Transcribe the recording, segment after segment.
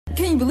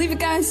Can you believe it,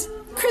 guys?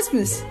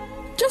 Christmas,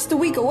 just a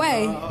week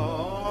away.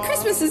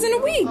 Christmas is in a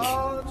week.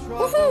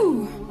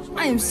 Woohoo!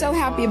 I am so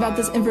happy about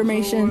this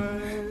information.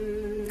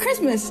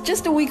 Christmas,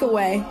 just a week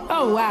away.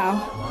 Oh,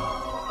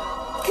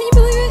 wow. Can you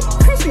believe it?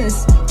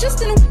 Christmas,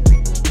 just in a week.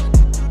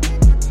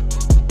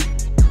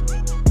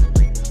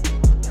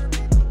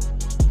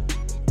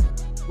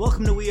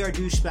 Welcome to We Are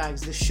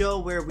Douchebags, the show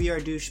where we are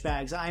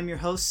douchebags. I'm your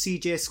host,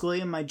 CJ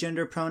Squilliam. My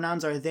gender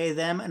pronouns are they,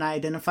 them, and I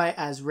identify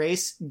as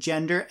race,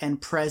 gender, and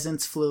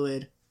presence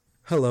fluid.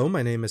 Hello,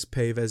 my name is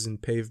Pave as in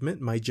pavement.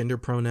 My gender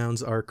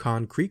pronouns are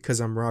concrete because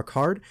I'm rock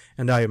hard,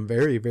 and I am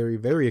very, very,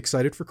 very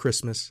excited for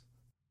Christmas.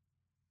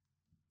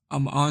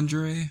 I'm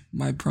Andre.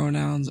 My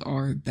pronouns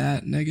are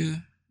that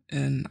nigga,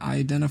 and I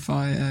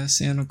identify as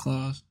Santa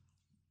Claus.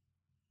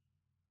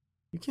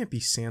 You can't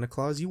be Santa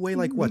Claus. You weigh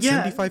like, what,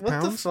 75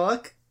 pounds? What the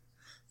fuck?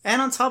 And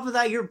on top of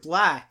that, you're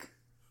black.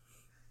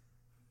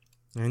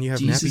 And you have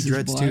Jesus nappy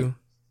dreads too.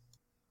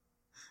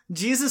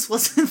 Jesus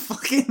wasn't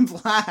fucking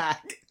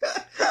black.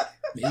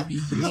 Maybe.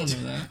 You don't know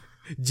that.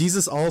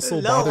 Jesus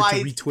also bothered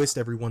to retwist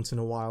every once in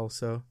a while,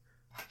 so...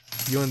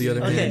 You on the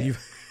other hand, you...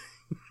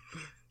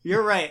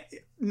 You're right.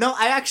 No,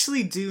 I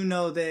actually do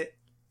know that...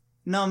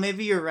 No,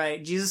 maybe you're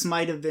right. Jesus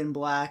might have been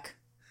black.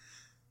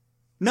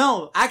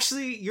 No,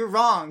 actually, you're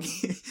wrong.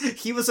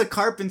 He was a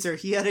carpenter.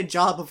 He had a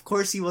job. Of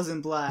course he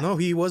wasn't black. No,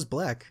 he was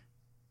black.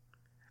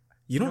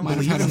 You don't might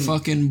have had a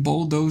fucking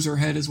bulldozer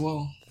head as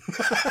well.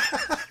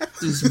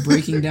 Just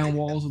breaking down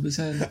walls with his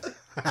head.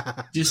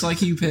 Just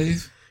like you,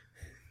 Pave.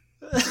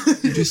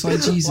 Just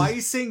like Jesus. Why are you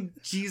saying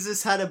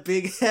Jesus had a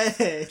big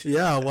head?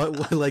 Yeah,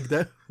 what like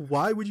that?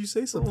 Why would you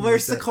say something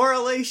Where's like the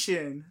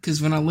correlation?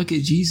 Because when I look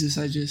at Jesus,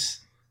 I just...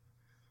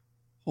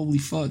 Holy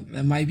fuck,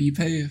 that might be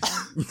Pave.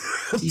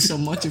 See so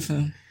much of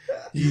him.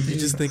 You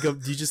just think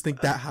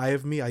that high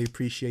of me? I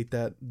appreciate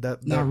that.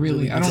 Not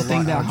really. I don't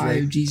think that high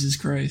of Jesus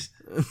Christ.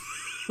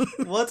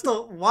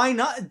 Why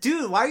not?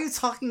 Dude, why are you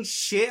talking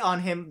shit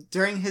on him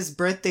during his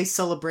birthday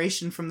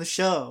celebration from the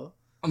show?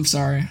 I'm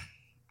sorry.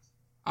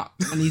 I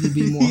need to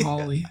be more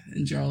holly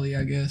and jolly,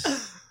 I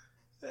guess.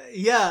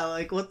 Yeah,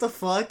 like, what the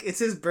fuck? It's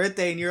his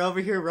birthday and you're over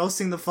here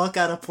roasting the fuck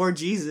out of poor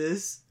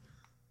Jesus.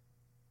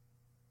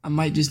 I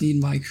might just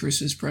need my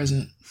Christmas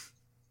present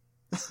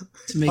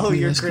to make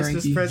me less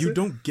Christmas cranky.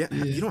 present?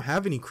 You don't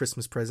have any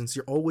Christmas presents.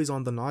 You're always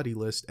on the naughty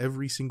list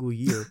every single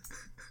year.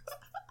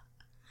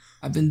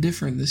 I've been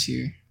different this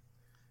year.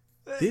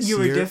 You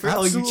were different?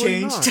 Oh, you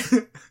changed?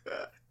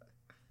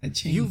 I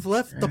changed. You've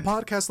left the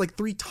podcast like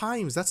 3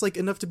 times. That's like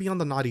enough to be on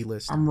the naughty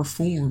list. I'm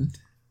reformed.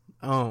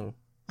 Oh.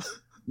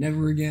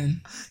 Never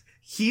again.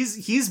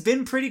 He's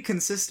been pretty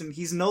consistent.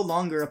 He's no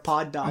longer a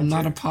pod dodger. I'm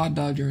not a pod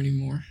dodger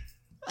anymore.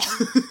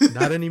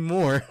 Not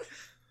anymore.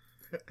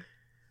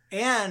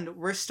 And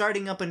we're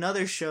starting up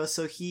another show,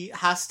 so he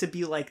has to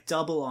be like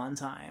double on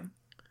time.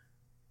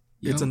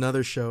 It's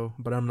another show,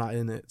 but I'm not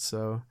in it,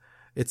 so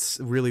it's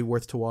really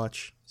worth to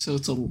watch. So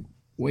it's a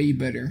way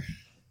better.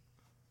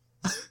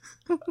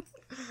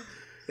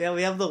 Yeah,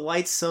 we have the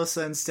white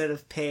Sosa instead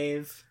of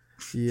Pave.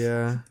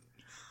 Yeah.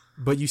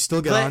 But you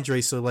still get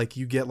Andre, so like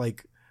you get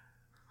like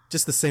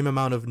just the same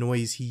amount of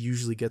noise he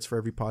usually gets for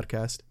every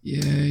podcast.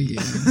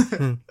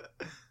 Yeah.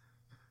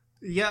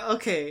 Yeah,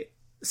 okay.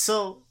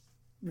 So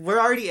we're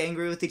already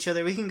angry with each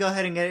other. We can go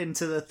ahead and get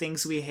into the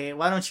things we hate.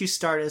 Why don't you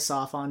start us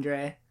off,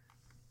 Andre?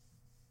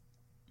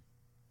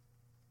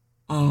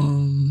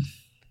 I'm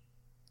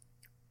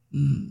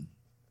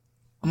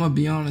gonna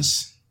be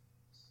honest.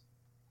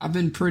 I've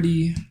been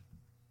pretty...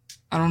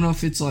 I don't know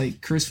if it's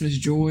like Christmas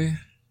joy,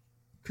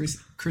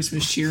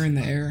 Christmas cheer in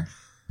the air.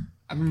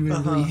 I haven't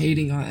been really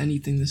hating on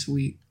anything this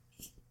week.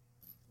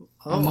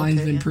 My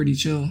mind's been pretty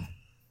chill.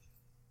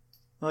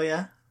 Oh,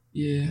 yeah?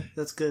 Yeah.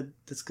 That's good.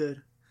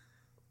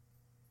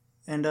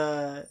 And,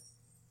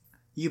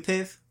 you,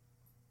 Piv?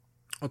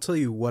 I'll tell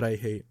you what I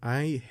hate.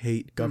 I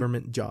hate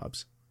government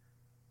jobs.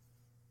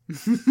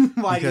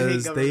 Why do you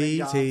hate government jobs? Because they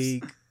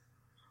take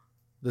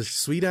the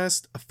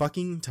sweetest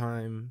fucking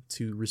time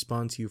to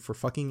respond to you for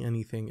fucking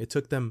anything. It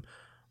took them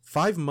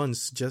 5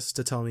 months just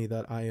to tell me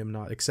that I am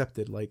not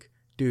accepted. Like,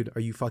 dude,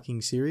 are you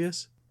fucking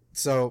serious?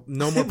 So,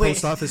 no more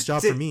post office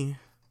job for me.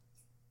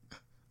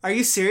 Are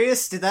you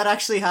serious? Did that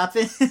actually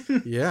happen?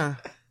 Yeah.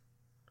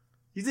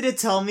 You didn't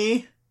tell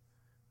me.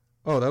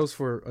 Oh, that was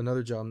for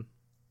another job.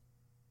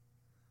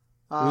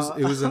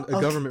 It was a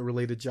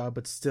government-related job,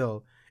 but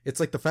still. It's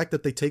like the fact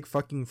that they take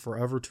fucking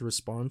forever to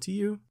respond to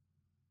you.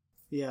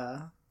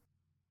 Yeah.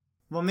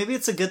 Well, maybe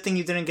it's a good thing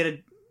you didn't get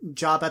a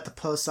job at the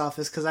post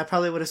office, because I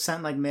probably would have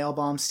sent, like, mail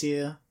bombs to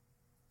you.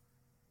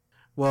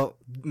 Well,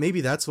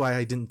 maybe that's why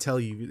I didn't tell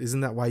you. Isn't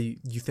that why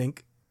you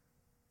think?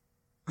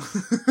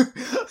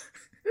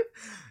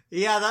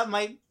 Yeah, that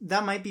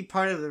might be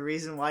part of the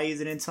reason why you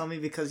didn't tell me,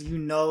 because you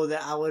know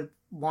that I would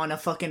want to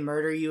fucking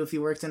murder you if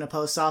you worked in a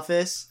post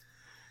office.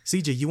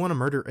 CJ, you want to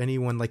murder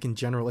anyone, like, in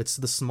general. It's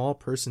the small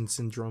person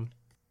syndrome.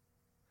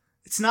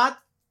 It's not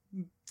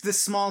the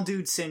small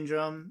dude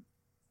syndrome.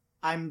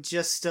 I'm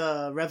just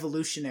a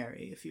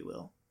revolutionary, if you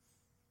will.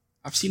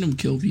 I've seen him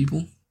kill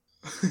people.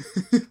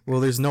 Well,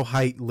 there's no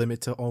height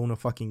limit to own a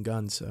fucking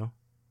gun, so.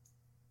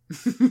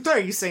 Are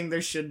you saying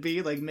there should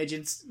be? Like,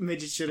 midgets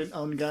shouldn't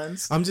own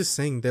guns? I'm just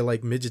saying that,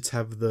 like, midgets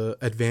have the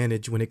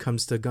advantage when it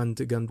comes to gun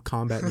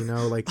combat, you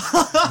know? Like,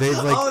 they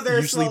like,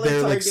 usually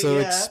they're, like, so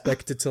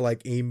expected to,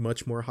 like, aim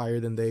much more higher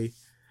than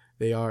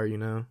they are, you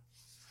know?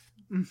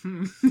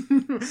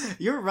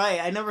 You're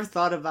right. I never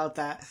thought about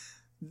that.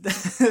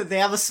 They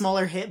have a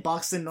smaller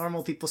hitbox than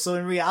normal people, so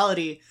in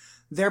reality,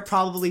 they're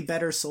probably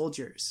better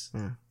soldiers.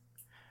 Yeah.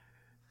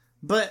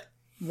 But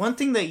one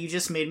thing that you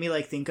just made me,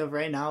 like, think of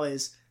right now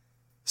is,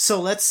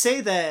 so let's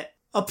say that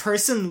a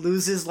person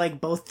loses, like,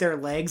 both their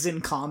legs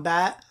in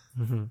combat.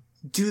 Mm-hmm.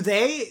 Do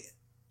they,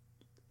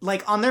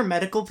 like, on their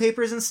medical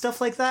papers and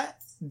stuff like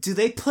that, do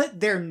they put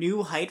their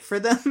new height for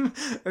them?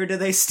 Or do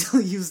they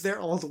still use their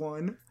old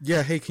one?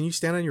 Yeah, hey, can you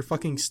stand on your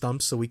fucking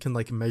stumps so we can,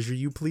 like, measure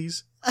you,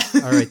 please?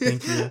 Alright,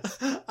 thank you.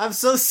 I'm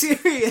so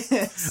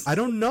serious. I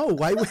don't know.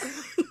 Why would...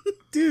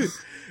 Dude.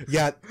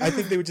 Yeah, I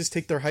think they would just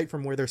take their height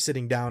from where they're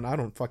sitting down. I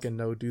don't fucking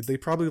know, dude. They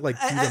probably, like,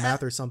 do the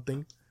math or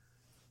something.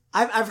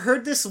 I've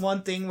heard this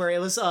one thing where it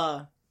was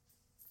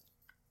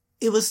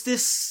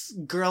this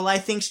girl, I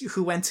think,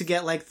 who went to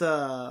get, like,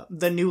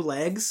 the new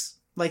legs,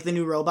 like the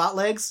new robot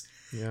legs.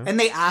 Yeah. And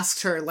they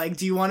asked her, like,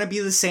 do you want to be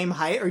the same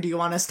height or do you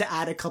want us to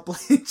add a couple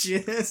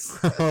inches?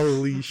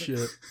 Holy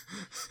shit.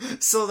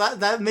 So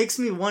that makes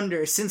me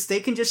wonder, since they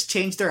can just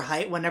change their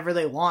height whenever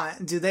they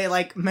want, do they,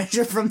 like,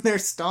 measure from their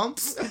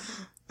stumps?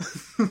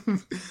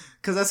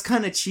 Because that's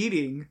kind of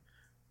cheating.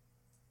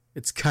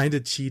 It's kind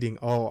of cheating.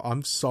 Oh,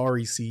 I'm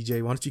sorry,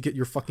 CJ. Why don't you get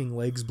your fucking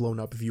legs blown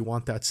up if you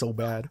want that so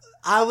bad?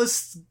 I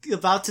was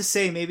about to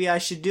say maybe I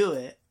should do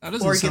it.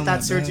 Or get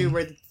that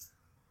surgery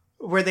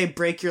where they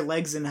break your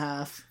legs in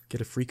half.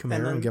 Get a free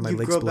Camaro and get my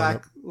legs blown up. You grow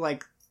back,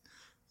 like,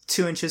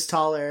 2 inches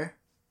taller.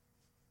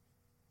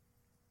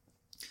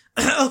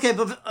 Okay,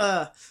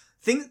 but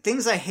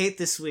things I hate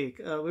this week.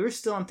 We were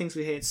still on things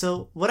we hate.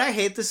 So what I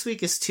hate this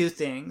week is 2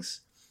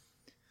 things.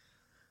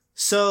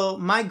 So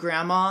my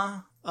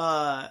grandma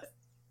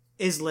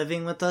is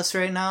living with us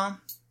right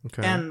now.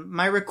 Okay. And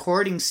my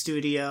recording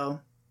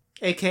studio,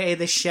 aka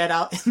the shed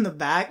out in the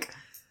back,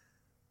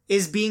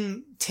 is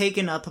being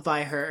taken up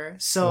by her.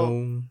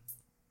 So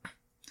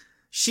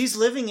she's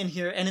living in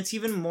here, and it's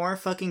even more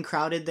fucking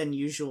crowded than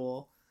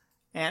usual.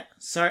 And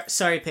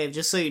sorry, Pave,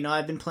 just so you know,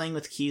 I've been playing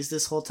with keys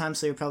this whole time,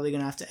 so you're probably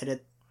gonna have to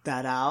edit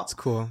that out. It's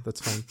cool.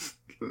 That's fine.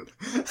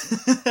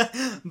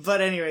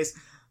 But anyways,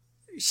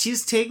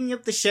 she's taking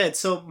up the shed,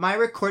 so my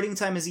recording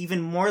time is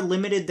even more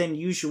limited than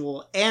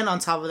usual, and on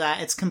top of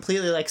that, it's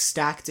completely, like,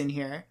 stacked in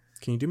here.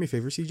 Can you do me a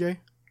favor, CJ?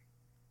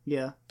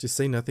 Yeah. Just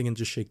say nothing and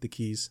just shake the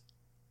keys.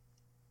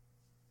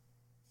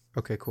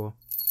 Okay, cool.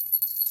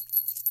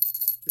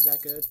 Is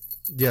that good?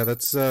 Yeah,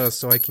 that's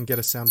so I can get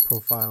a sound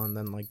profile and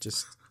then, like,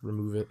 just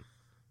remove it.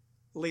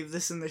 Leave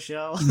this in the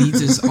show. He needs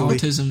his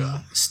autism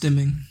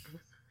stimming.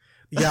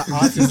 Yeah,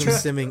 autism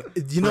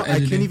stimming. You know, I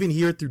can't even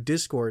hear it through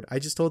Discord. I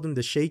just told him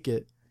to shake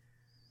it.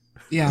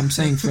 Yeah, I'm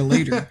saying for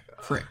later.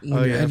 For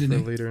when you're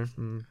editing. For later.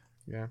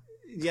 Yeah.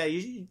 Yeah,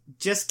 you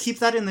just keep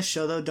that in the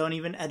show, though. Don't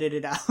even edit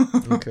it out.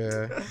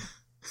 Okay.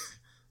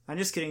 I'm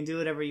just kidding. Do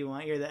whatever you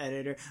want. You're the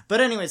editor. But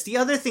anyways, the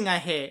other thing I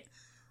hate...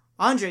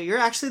 Andre, you're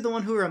actually the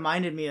one who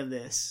reminded me of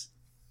this.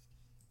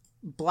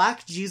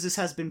 Black Jesus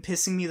has been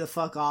pissing me the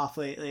fuck off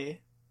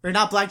lately. Or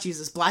not Black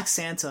Jesus, Black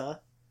Santa.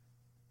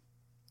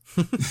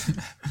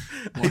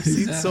 I've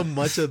seen so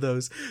much of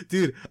those.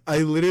 Dude, I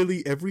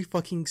literally, every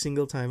fucking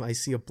single time I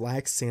see a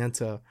Black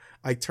Santa,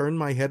 I turn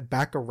my head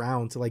back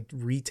around to, like,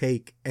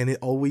 retake, and it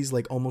always,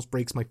 like, almost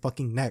breaks my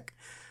fucking neck.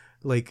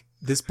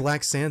 This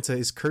Black Santa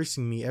is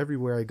cursing me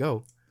everywhere I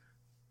go.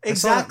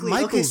 Exactly.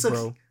 Michael's, okay, so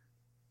bro.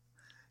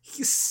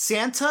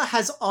 Santa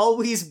has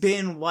always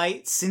been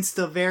white since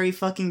the very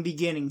fucking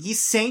beginning.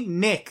 He's Saint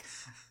Nick.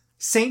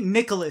 Saint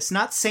Nicholas,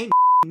 not Saint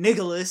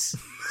Nicholas.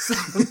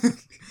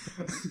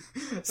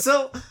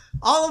 So,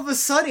 all of a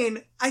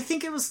sudden, I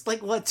think it was,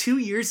 2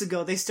 years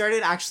ago, they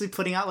started actually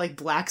putting out,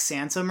 Black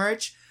Santa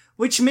merch,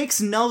 which makes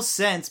no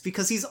sense,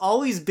 because he's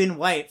always been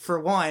white, for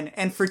one,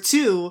 and for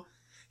two,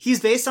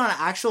 he's based on an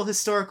actual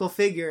historical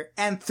figure,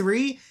 and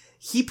 3,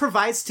 he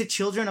provides to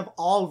children of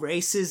all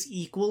races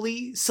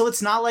equally, so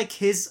it's not like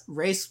his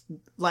race,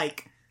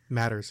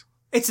 matters.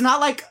 It's not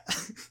like...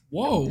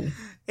 Whoa.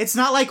 It's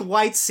not like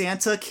white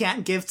Santa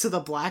can't give to the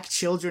black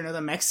children or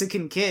the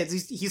Mexican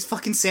kids. He's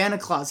fucking Santa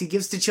Claus. He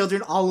gives to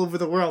children all over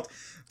the world.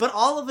 But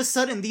all of a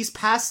sudden, these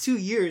past 2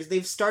 years,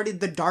 they've started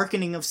the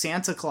darkening of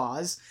Santa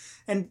Claus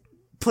and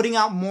putting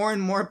out more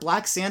and more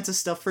Black Santa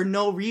stuff for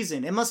no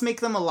reason. It must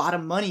make them a lot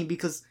of money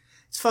because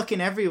it's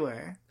fucking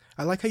everywhere.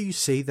 I like how you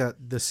say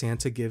that the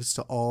Santa gives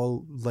to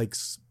all,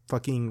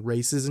 fucking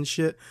races and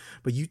shit,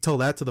 but you tell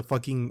that to the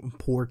fucking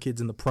poor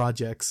kids in the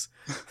projects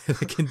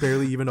that can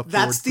barely even afford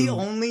That's the food.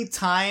 only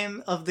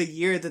time of the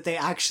year that they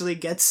actually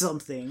get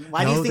something.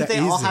 Why do you think they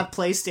all have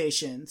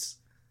PlayStations?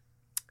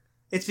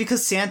 It's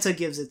because Santa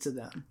gives it to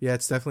them. Yeah,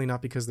 it's definitely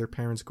not because their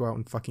parents go out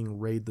and fucking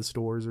raid the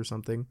stores or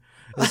something.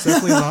 It's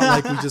definitely not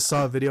like we just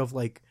saw a video of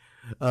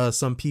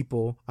some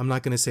people, I'm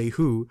not going to say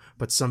who,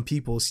 but some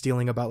people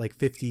stealing about like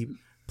 50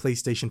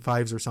 PlayStation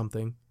 5s or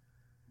something.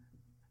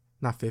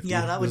 Not 50.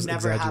 Yeah, that would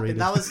never happen.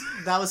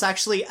 That was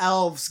actually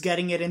elves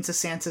getting it into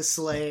Santa's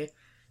sleigh.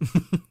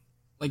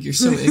 Like, you're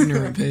so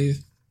ignorant,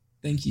 Pave.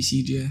 Thank you,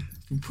 CJ,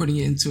 for putting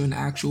it into an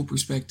actual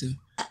perspective.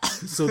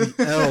 So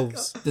the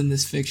elves. Than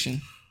this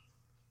fiction.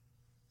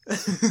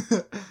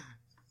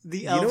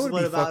 The elves, you know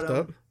what about them?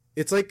 Up?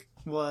 It's like,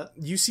 what?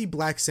 You see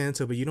black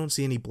Santa, but you don't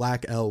see any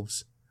black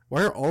elves.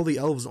 Why are all the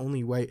elves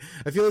only white?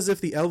 I feel as if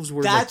the elves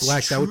were like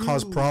black, that would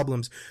cause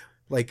problems.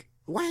 Like,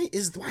 why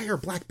are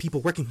black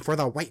people working for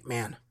the white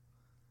man?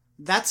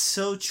 That's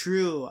so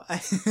true. I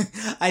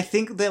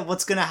think that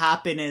what's gonna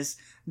happen is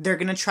they're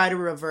gonna try to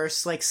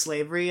reverse like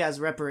slavery as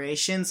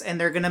reparations, and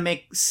they're gonna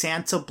make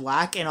Santa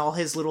black and all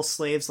his little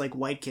slaves like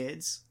white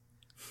kids.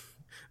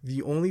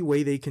 The only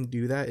way they can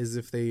do that is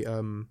if they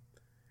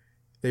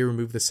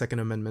remove the Second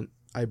Amendment,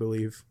 I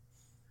believe.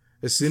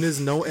 As soon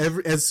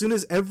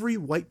as every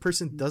white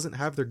person doesn't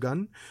have their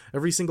gun,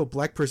 every single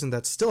black person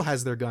that still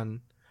has their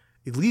gun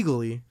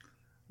illegally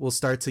will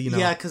start to,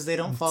 because they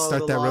don't follow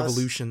start the that laws.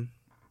 revolution.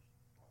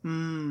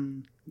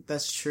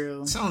 That's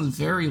true. Sounds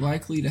very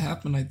likely to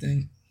happen, I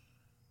think.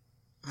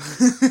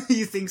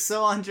 You think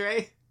so,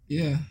 Andre?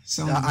 Yeah,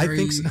 sounds I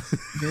think so.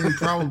 Very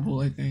probable,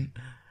 I think.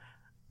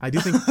 I do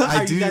think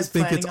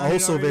it's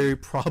also already? very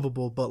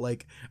probable, but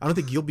like I don't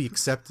think you'll be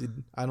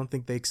accepted. I don't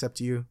think they accept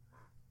you.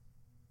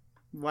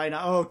 Why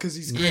not? Oh, because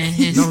he's gray. Yeah,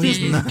 his No, skin he's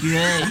is not.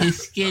 gray. His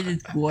skin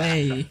is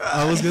gray.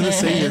 I was gonna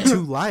say you're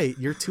too light.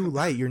 You're too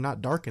light. You're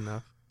not dark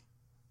enough.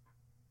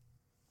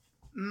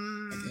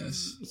 I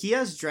guess. He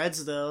has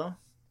dreads though.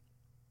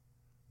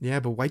 Yeah,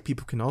 but white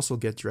people can also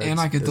get dreads. And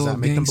I could Does throw that up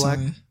make them gang black?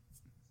 sign.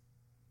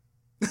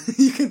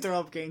 You can throw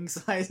up gang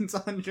signs,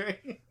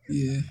 Andre.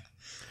 Yeah.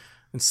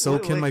 And so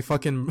Wait, can wait. my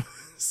fucking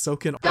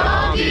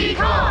Donkey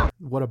Kong.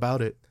 What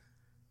about it?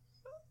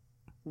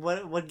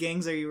 What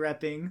gangs are you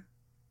repping?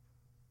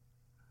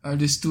 I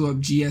just threw up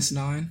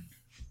GS9.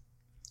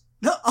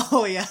 No.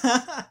 Oh yeah.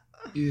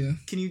 Yeah.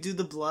 Can you do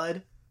the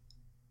blood?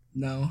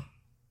 No.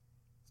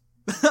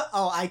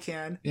 Oh, I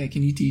can. Yeah,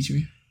 can you teach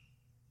me?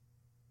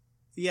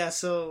 Yeah.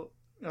 So,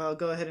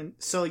 go ahead and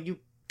you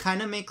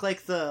kind of make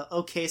like the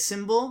OK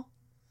symbol,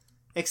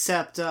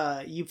 except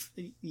I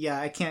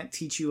can't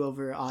teach you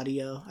over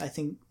audio. I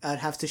think I'd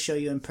have to show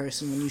you in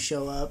person when you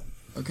show up.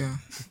 Okay.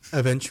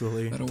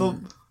 Eventually. That'll But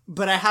work.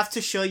 but I have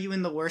to show you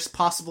in the worst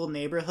possible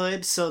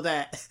neighborhood so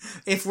that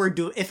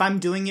if I'm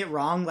doing it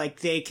wrong,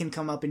 like they can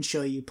come up and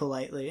show you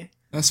politely.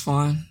 That's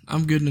fine.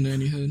 I'm good in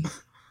any hood.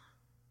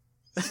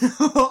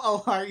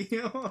 Oh, are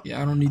you?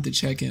 Yeah, I don't need to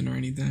check in or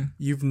anything.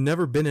 You've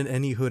never been in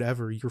any hood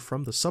ever. You're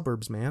from the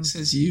suburbs, man.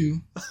 Says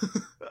you.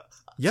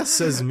 Yes,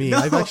 says me. No,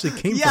 I've actually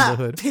came yeah,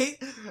 from the hood.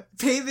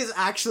 Pave is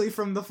actually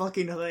from the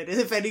fucking hood.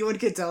 If anyone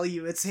can tell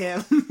you, it's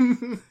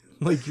him.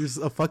 Like, you're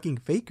a fucking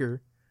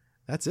faker.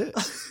 That's it.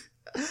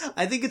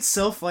 I think it's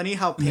so funny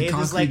how In the Pave is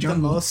concrete like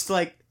jungle. the most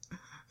like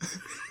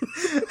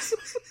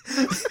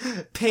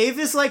Pave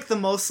is like the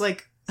most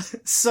like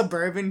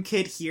suburban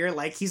kid here.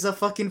 Like he's a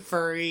fucking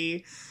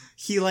furry.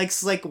 He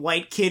likes like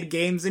white kid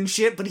games and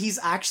shit, but he's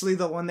actually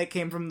the one that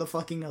came from the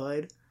fucking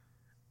hood.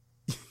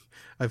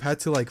 I've had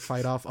to like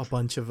fight off a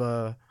bunch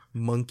of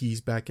monkeys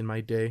back in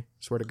my day.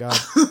 Swear to God.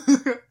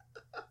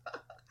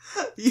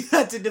 You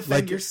had to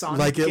defend your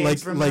Sonic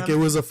games from them. it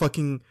was a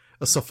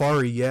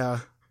safari. Yeah.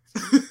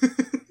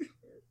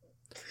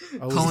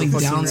 I was Calling the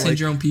fucking, Down like-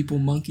 syndrome people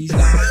monkeys now.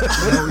 Is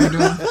that what you're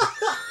doing?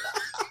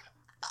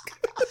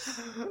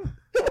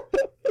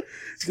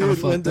 It's kinda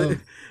Dude, when fucked up.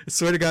 they,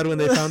 swear to God, when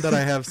they found out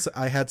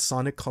I had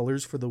Sonic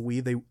colors for the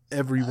Wii,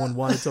 everyone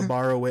wanted to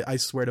borrow it. I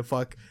swear to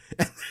fuck,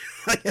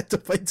 I had to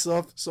fight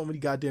off so many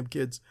goddamn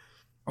kids.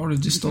 I would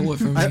have just stole it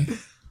from me.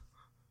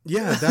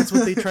 Yeah, that's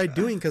what they tried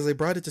doing because I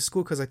brought it to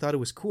school because I thought it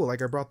was cool.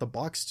 Like I brought the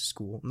box to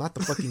school, not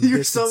the fucking You're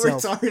disc so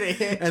itself.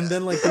 retarded. And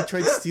then like they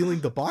tried stealing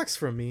the box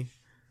from me.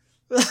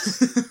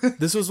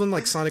 This was when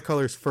like Sonic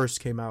Colors first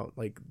came out.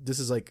 Like this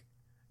is like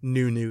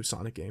new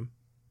Sonic game.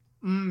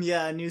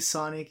 Yeah, a new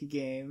Sonic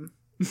game.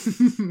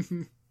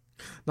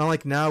 Not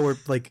like now where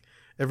like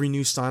every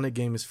new Sonic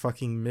game is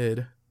fucking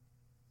mid.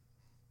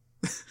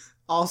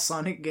 All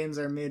Sonic games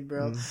are mid,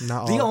 bro.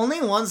 Not The all.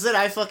 only ones that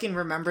I fucking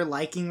remember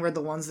liking were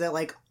the ones that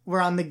like were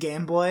on the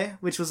Game Boy,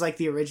 which was like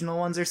the original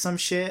ones or some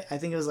shit. I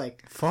think it was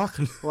like Fuck.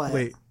 What?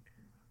 Wait.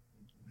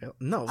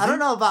 No. I don't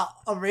know about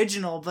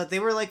original, but they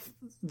were like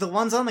the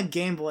ones on the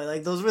Game Boy.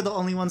 Like those were the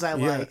only ones I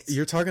Yeah, liked.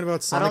 you're talking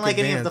about I Sonic don't like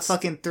any of the Advance.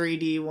 fucking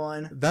 3D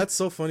one. That's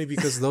so funny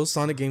because those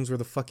Sonic games were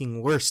the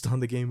fucking worst on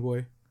the Game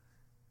Boy.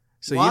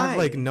 So you Why? have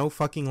like no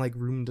fucking like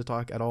room to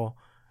talk at all.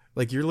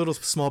 Like your little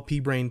small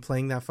pea brain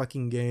playing that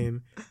fucking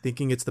game,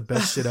 thinking it's the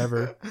best shit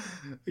ever.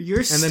 You're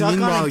And stuck then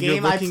meanwhile, on a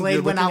game I you're played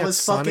when looking I at was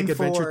Sonic fucking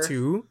Adventure 4.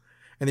 2,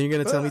 and then you're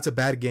gonna tell me it's a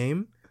bad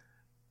game.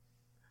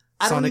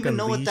 I don't Sonic even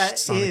know what Unleashed, that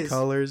Sonic is.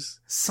 Colors,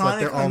 but Sonic,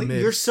 they're all mid.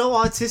 you're so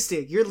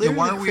autistic. You're Yeah, literally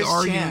why are we Chris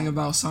arguing Chan.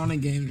 about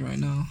Sonic games right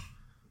now?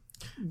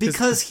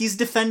 Because he's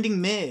defending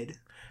mid.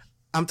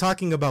 I'm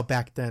talking about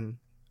back then.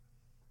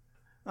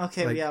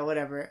 Okay, Like, yeah,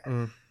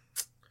 whatever.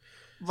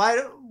 why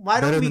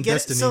Better don't we than get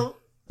Destiny. so?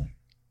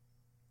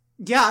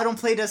 Yeah, I don't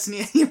play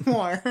Destiny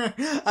anymore.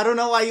 I don't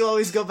know why you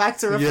always go back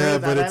to refer Yeah, to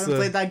but that. I it's haven't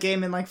played that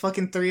game in like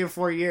fucking 3 or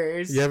 4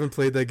 years. You haven't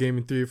played that game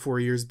in 3 or 4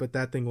 years, but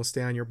that thing will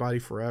stay on your body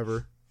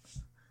forever.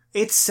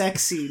 It's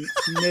sexy,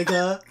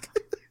 nigga.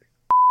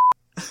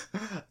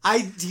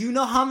 Do you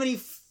know how many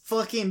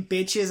fucking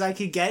bitches I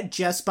could get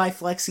just by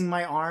flexing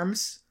my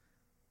arms?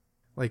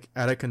 Like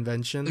at a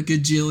convention. A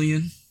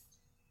gajillion.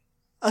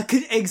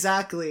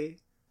 Exactly.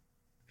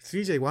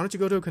 CJ, why don't you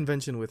go to a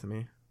convention with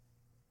me?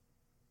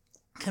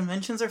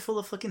 Conventions are full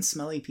of fucking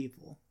smelly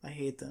people. I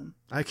hate them.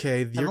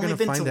 Okay, I've you're only gonna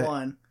been find to that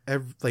one.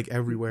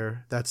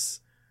 everywhere.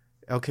 That's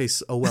okay.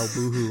 Oh well,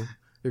 boohoo.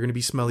 They're gonna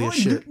be smelly as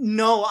shit.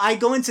 No, I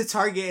go into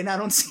Target and I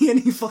don't see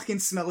any fucking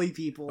smelly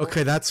people.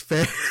 Okay, that's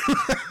fair.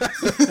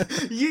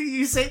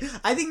 You say,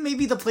 I think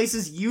maybe the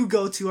places you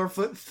go to are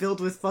filled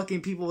with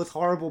fucking people with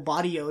horrible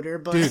body odor,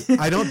 but Dude,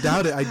 I don't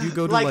doubt it. I do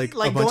go to like a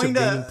bunch of going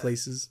gaming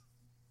places.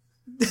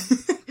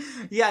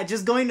 Yeah,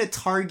 just going to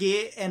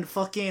Target and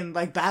fucking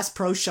like Bass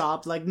Pro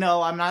Shop. Like,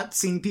 no, I'm not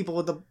seeing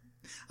people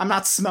I'm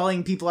not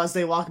smelling people as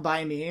they walk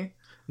by me.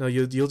 No,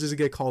 you'll just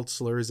get called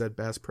slurs at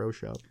Bass Pro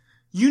Shop.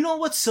 You know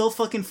what's so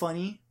fucking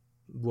funny?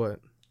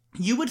 What?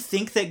 You would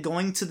think that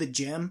going to the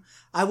gym,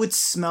 I would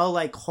smell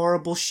like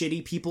horrible,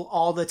 shitty people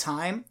all the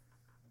time.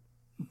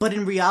 But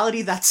in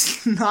reality,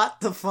 that's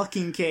not the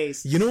fucking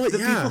case. You know what? The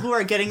Yeah. people who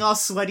are getting all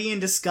sweaty and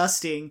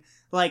disgusting,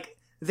 like,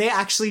 they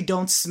actually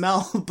don't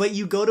smell. But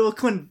you go to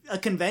a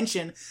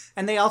convention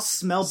and they all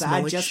smell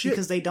bad like just shit.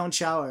 because they don't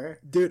shower.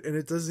 Dude, and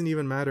it doesn't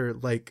even matter,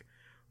 like,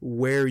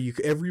 where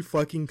every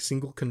fucking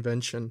single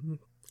convention,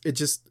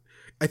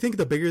 I think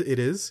the bigger it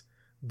is,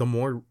 the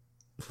more,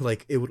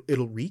 like,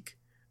 it'll reek.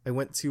 I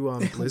went to,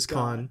 BlizzCon,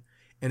 God.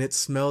 and it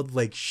smelled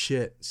like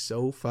shit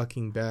so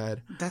fucking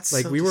bad. That's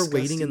Like, so we were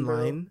waiting in disgusting, bro.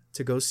 line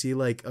to go see,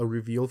 like, a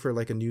reveal for,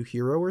 like, a new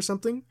hero or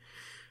something.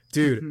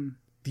 Dude, Mhm.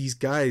 these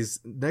guys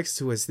next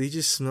to us, they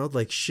just smelled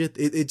like shit.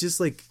 It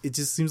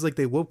just seems like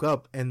they woke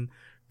up and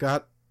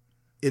got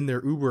in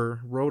their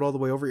Uber, rode all the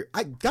way over here.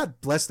 God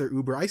bless their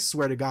Uber. I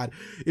swear to God,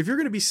 if you're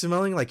gonna be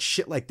smelling like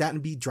shit like that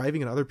and be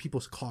driving in other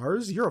people's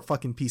cars, you're a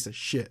fucking piece of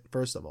shit.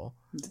 First of all,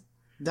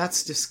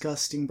 That's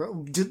disgusting,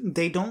 bro.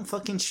 They don't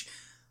fucking...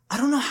 I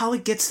don't know how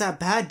it gets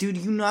that bad, dude.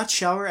 You not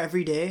shower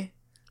every day?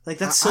 Like,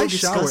 that's so I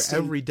disgusting. shower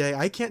every day.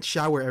 I can't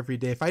shower every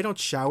day. If I don't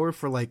shower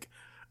for like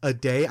a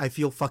day, I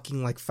feel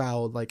fucking like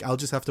foul. Like, I'll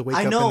just have to wake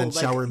I up know, and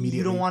then shower immediately.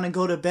 you don't want to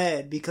go to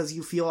bed because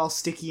you feel all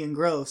sticky and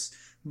gross.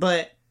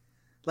 But,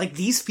 like,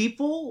 these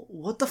people,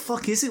 what the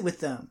fuck is it with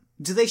them?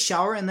 Do they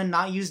shower and then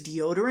not use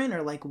deodorant,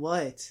 or like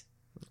what?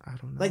 I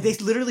don't know. Like, they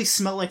literally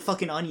smell like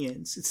fucking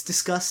onions. It's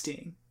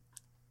disgusting.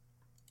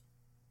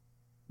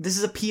 This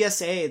is a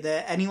PSA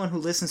that anyone who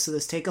listens to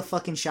this, take a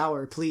fucking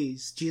shower,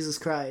 please. Jesus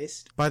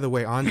Christ. By the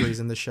way, Andre's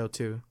in the show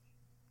too.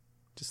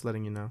 Just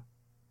letting you know.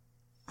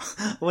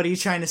 What are you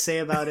trying to say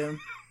about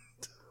him?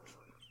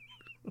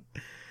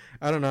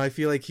 I don't know. I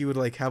feel like he would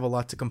like have a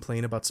lot to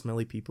complain about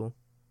smelly people.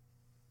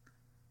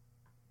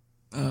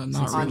 Not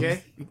really.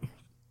 Andre?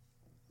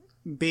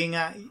 Being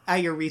at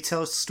your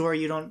retail store,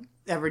 you don't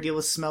ever deal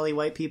with smelly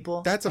white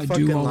people? That's a I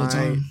fucking do all the lie.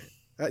 time.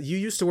 You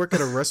used to work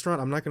at a restaurant.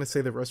 I'm not going to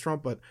say the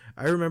restaurant, but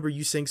I remember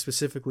you saying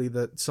specifically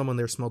that someone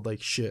there smelled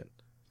like shit.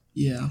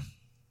 Yeah.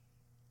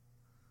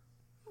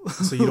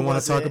 So you don't want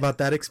Was to talk it? about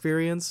that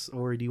experience,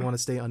 or do you want to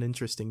stay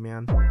uninteresting,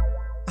 man?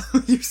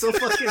 You're so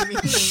fucking mean.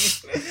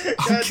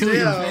 I'll God kill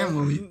your damn.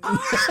 family.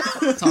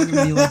 Talking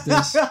to me like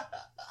this.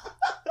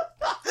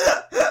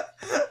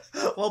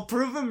 Well,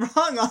 prove him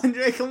wrong,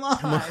 Andre. Come on.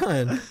 Come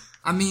on.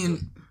 I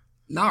mean,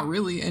 not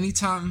really.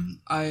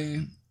 Anytime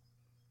I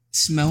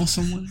smell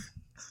someone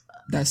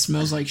that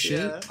smells like shit,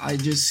 Yeah. I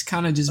just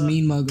kind of just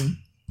mean mug them.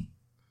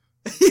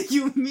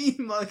 You mean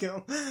mug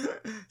him.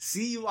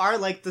 See, you are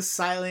like the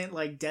silent,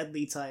 like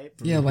deadly type.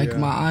 Yeah, like Yeah.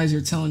 my eyes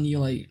are telling you,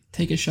 like,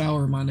 take a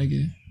shower, my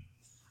nigga.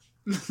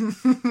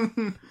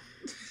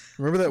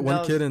 Remember that one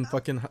No. kid in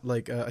fucking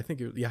like I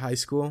think high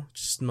school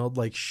just smelled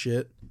like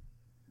shit.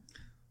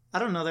 I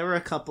don't know. There were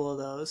a couple of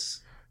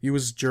those. He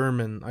was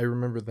German. I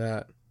remember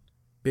that.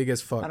 Big as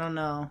fuck. I don't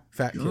know.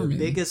 Fat German. kid.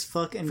 Big as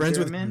fuck and Friends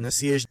German? with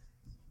Nasiya.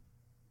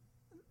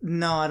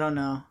 No, I don't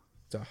know.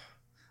 Ugh.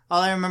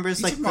 All I remember is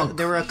You like talking about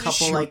there were a Chris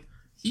couple Sher- like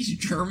He's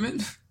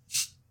German?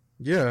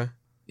 Yeah.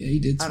 Yeah, he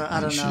did. I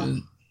don't smell know.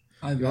 shit.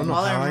 I don't know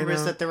all I how I remember is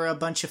know. that there were a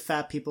bunch of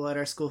fat people at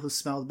our school who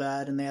smelled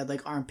bad, and they had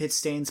like armpit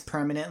stains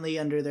permanently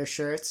under their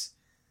shirts.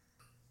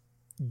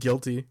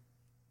 Guilty.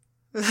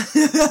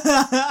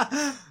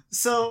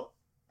 So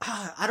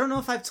I don't know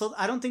if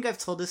I don't think I've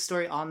told this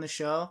story on the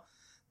show,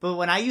 but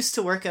when I used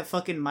to work at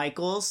fucking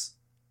Michael's,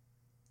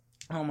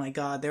 oh my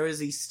god, there was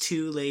these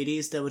two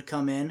ladies that would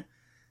come in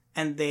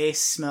and they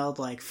smelled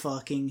like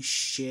fucking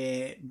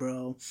shit,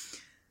 bro.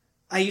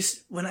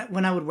 When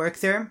I would work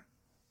there,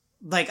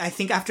 like I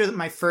think after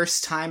my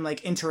first time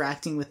like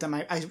interacting with them,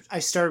 I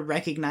started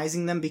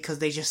recognizing them because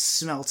they just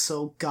smelled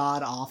so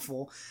god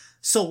awful.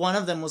 So one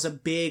of them was a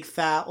big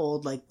fat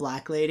old like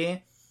black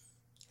lady,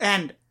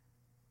 and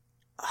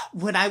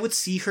when I would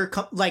see her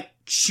come, like,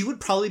 she would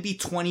probably be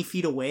 20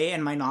 feet away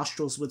and my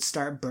nostrils would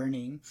start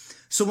burning.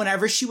 So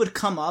whenever she would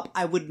come up,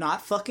 I would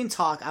not fucking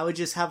talk. I would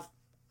just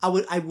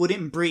I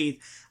wouldn't breathe.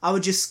 I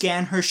would just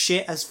scan her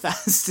shit as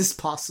fast as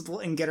possible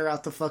and get her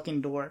out the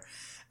fucking door.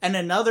 And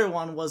another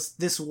one was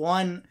this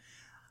one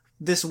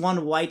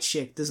white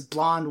chick, this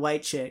blonde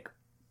white chick.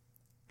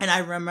 And I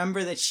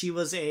remember that she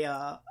was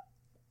a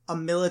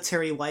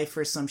military wife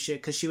or some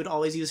shit, because she would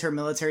always use her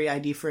military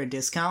ID for a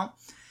discount.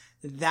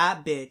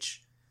 That bitch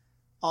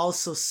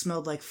also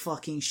smelled like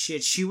fucking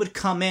shit. She would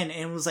come in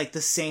and it was like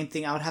the same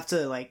thing. I would have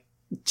to like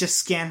just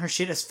scan her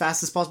shit as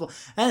fast as possible.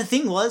 And the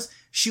thing was,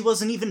 she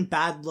wasn't even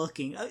bad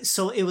looking.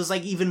 So it was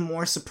like even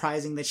more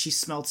surprising that she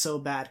smelled so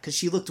bad, because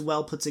she looked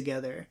well put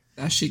together.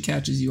 That shit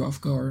catches you off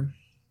guard.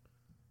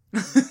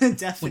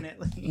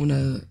 Definitely. When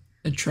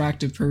a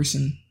attractive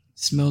person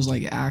smells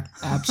like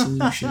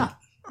absolute shit.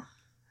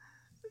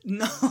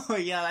 No,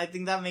 yeah, I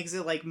think that makes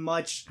it like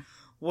much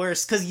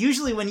worse. Because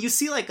usually when you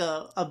see like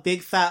a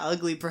big fat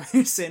ugly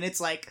person,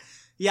 it's like,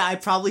 yeah, I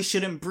probably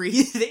shouldn't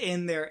breathe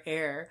in their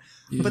air.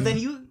 Yeah. But then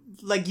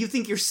you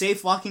think you're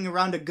safe walking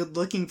around a good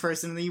looking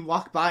person, and then you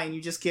walk by and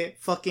you just get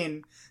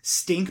fucking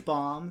stink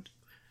bombed.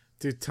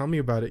 Dude, tell me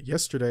about it.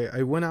 Yesterday,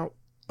 I went out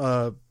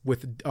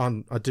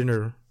on a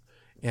dinner,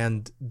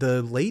 and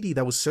the lady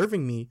that was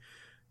serving me,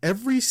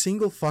 every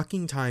single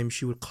fucking time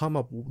she would come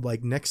up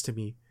like next to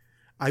me,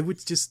 I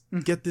would just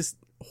get this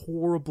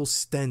horrible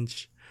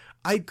stench.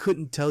 I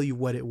couldn't tell you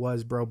what it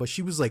was, bro, but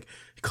she was like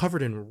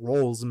covered in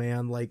rolls,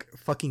 man, like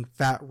fucking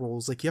fat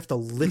rolls. Like you have to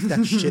lift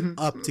that shit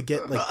up to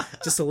get like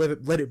just to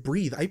let it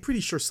breathe. I'm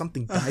pretty sure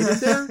something died in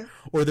there,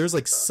 or there's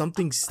like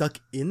something stuck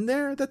in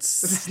there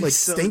that's like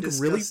so stank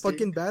disgusting. Really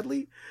fucking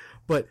badly.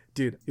 But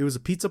dude, it was a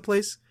pizza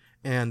place,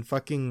 and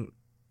fucking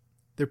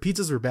their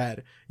pizzas were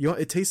bad. You know,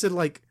 it tasted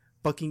like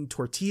fucking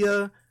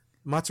tortilla,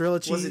 mozzarella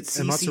cheese,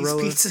 and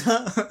mozzarella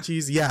pizza?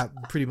 Cheese. Yeah,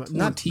 pretty much.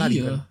 Not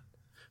even.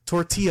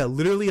 Tortilla,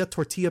 literally a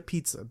tortilla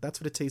pizza. That's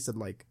what it tasted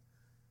like.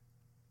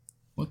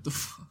 What the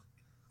fuck?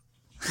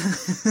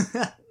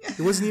 It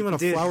wasn't even a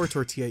flour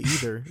tortilla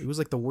either. It was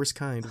like the worst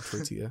kind of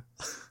tortilla.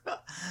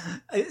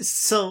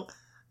 So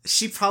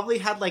she probably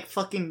had like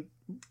fucking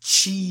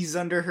cheese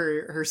under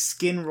her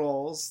skin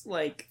rolls.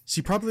 Like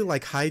she probably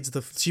like hides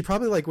she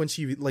probably like when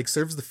she like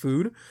serves the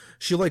food,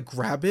 she'll like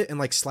grab it and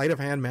like sleight of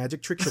hand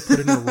magic trick, she'll put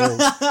it in her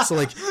rolls. So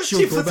like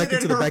she'll go back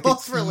into the back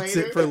and eat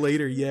it for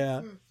later.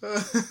 Yeah.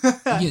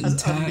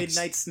 A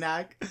midnight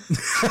snack.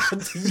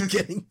 You're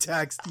getting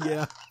taxed,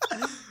 yeah.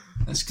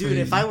 That's dude,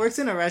 crazy. if I worked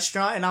in a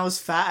restaurant and I was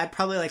fat, I'd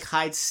probably like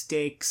hide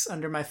steaks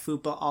under my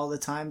fupa all the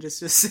time just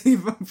to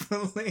save them for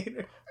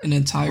later. An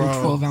entire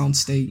 12-ounce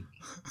steak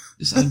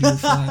just under your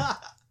flat.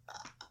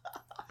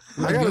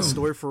 I got a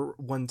story for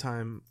one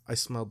time I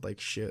smelled like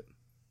shit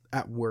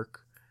at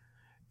work.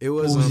 It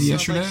was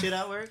yesterday? Like shit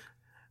at work?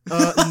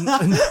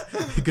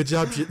 Good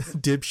job,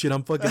 dipshit.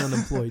 I'm fucking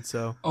unemployed,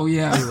 so. Oh,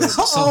 yeah. Anyway.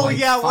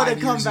 What a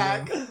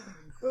comeback.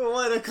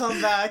 What a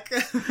comeback.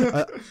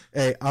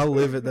 Hey, I'll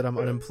live it that I'm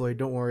unemployed.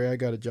 Don't worry, I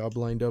got a job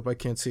lined up. I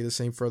can't say the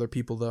same for other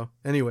people, though.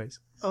 Anyways.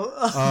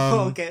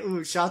 Okay.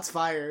 Ooh, shots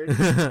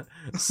fired.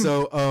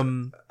 So,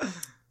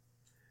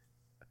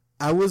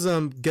 I was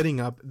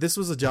getting up. This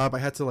was a job I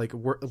had to like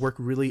work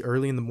really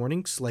early in the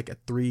mornings, like at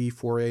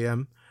 4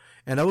 a.m.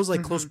 And I was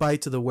like close by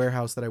to the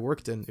warehouse that I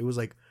worked in. It was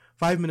like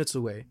 5 minutes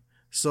away.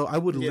 So I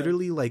would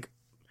literally like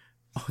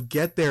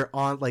get there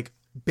on like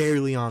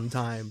barely on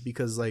time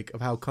because like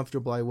of how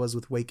comfortable I was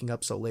with waking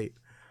up so late.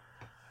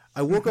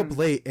 I woke up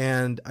late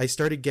and I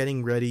started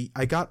getting ready.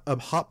 I got a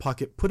Hot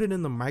Pocket, put it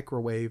in the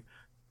microwave,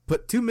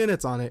 put 2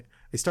 minutes on it.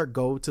 I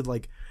go to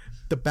like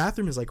the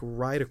bathroom is like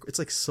it's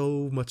like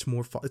so much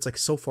more it's like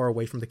so far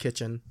away from the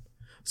kitchen.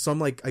 So I'm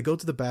like, I go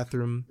to the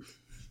bathroom,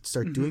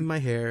 start doing my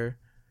hair,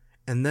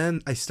 and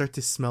then I start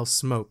to smell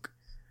smoke.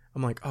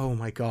 I'm like, oh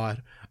my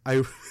god.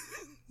 I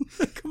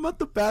come out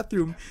the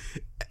bathroom,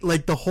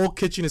 like the whole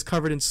kitchen is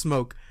covered in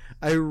smoke.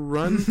 I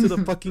run to the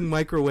fucking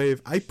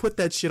microwave. I put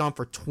that shit on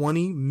for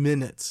 20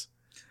 minutes.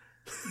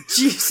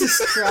 Jesus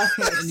Christ.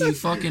 And you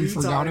fucking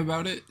forgot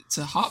about it? It's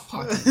a Hot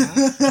Pocket, man.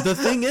 The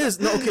thing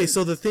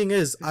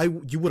is,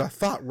 you would have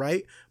thought,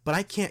 right? But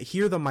I can't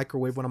hear the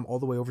microwave when I'm all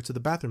the way over to the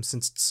bathroom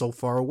since it's so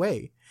far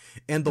away.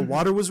 And the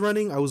water was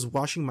running. I was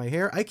washing my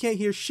hair. I can't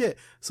hear shit.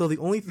 So the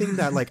only thing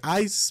that like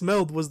I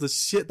smelled was the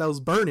shit that was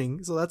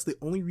burning. So that's the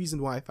only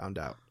reason why I found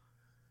out.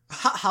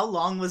 How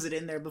long was it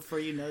in there before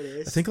you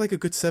noticed? I think like a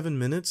good 7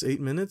 minutes,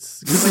 8 minutes.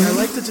 Because like, I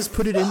like to just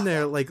put it in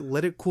there, like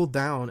let it cool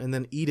down, and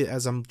then eat it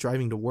as I'm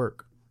driving to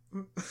work.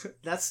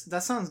 That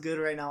sounds good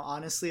right now.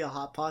 Honestly, a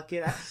Hot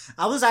Pocket.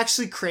 I was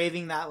actually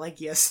craving that like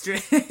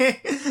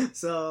yesterday.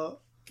 So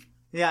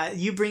yeah,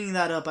 you bringing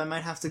that up, I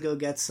might have to go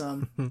get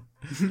some.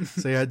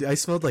 So yeah, I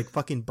smelled like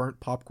fucking burnt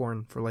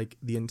popcorn for like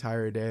the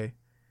entire day.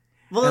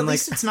 Well, and at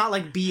least it's not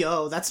like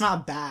BO. That's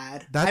not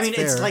bad. That's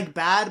fair. It's like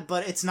bad,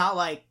 but it's not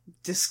like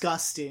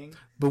disgusting.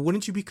 But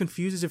wouldn't you be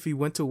confused if you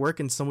went to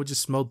work and someone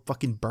just smelled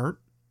fucking burnt?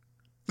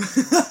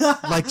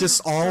 Like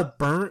just all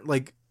burnt,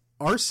 like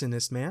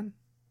arsonist, man.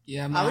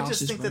 Yeah, I would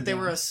just think that they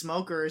were a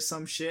smoker or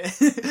some shit.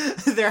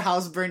 Their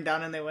house burned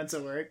down and they went to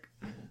work.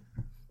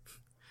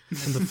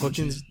 And the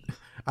fucking,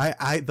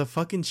 the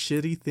fucking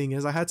shitty thing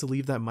is, I had to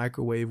leave that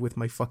microwave with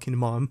my fucking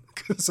mom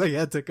because I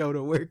had to go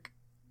to work.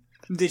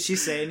 Did she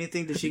say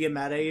anything? Did she get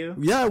mad at you?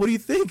 Yeah, what do you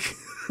think?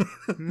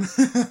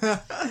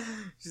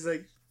 She's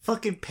like,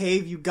 fucking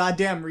Pave, you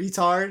goddamn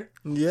retard.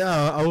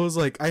 Yeah, I was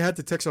like, I had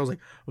to text her. I was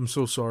like, I'm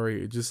so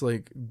sorry. Just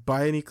like,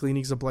 buy any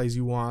cleaning supplies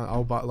you want.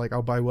 I'll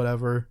buy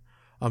whatever.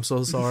 I'm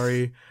so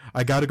sorry.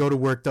 I gotta go to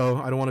work though.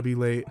 I don't want to be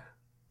late.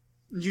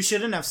 You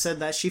shouldn't have said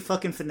that. She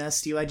fucking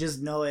finessed you. I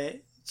just know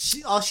it.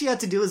 All she had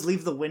to do was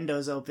leave the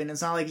windows open.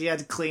 It's not like she had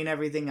to clean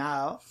everything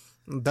out.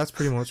 That's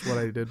pretty much what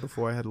I did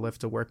before I had left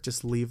to work.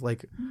 Just leave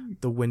like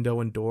the window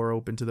and door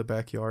open to the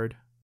backyard.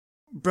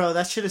 Bro,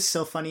 that shit is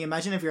so funny.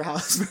 Imagine if your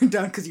house burned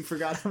down because you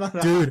forgot about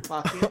a Dude.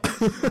 Hot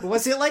Pocket.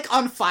 Was it like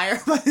on fire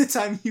by the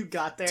time you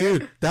got there?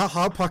 Dude, that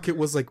Hot Pocket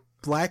was like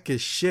black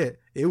as shit.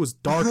 It was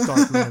dark,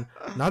 man.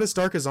 Not as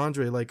dark as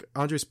Andre. Like,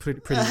 Andre's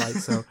pretty light,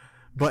 so.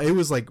 But it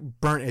was like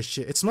burnt as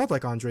shit. It smelled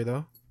like Andre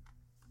though.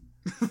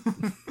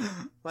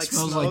 Like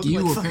smells smoke, like you,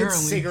 fucking apparently.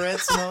 cigarette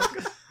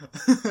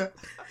smoke.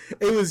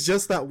 It was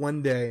just that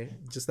one day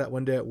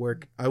at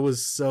work. I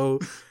was so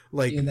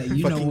like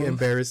fucking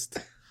embarrassed,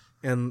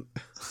 and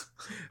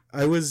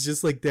I was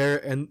just like there,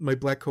 and my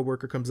black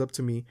coworker comes up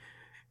to me.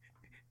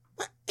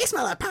 It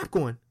smells like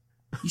popcorn.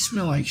 You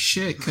smell like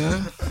shit,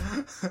 cuz.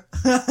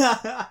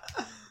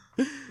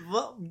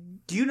 Well,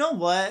 do you know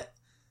what?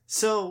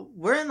 So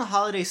we're in the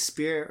holiday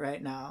spirit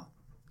right now,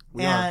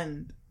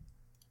 and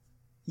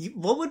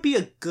what would be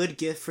a good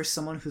gift for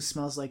someone who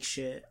smells like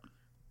shit?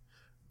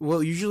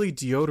 Well, usually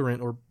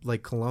deodorant or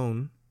like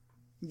cologne.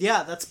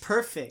 Yeah, that's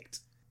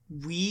perfect.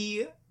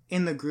 We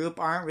in the group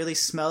aren't really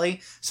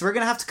smelly, so we're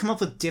gonna have to come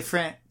up with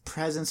different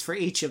presents for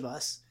each of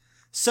us.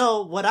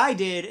 So what I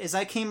did is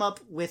I came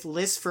up with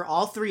lists for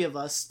all three of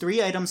us,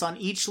 3 items on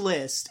each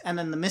list, and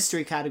then the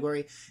mystery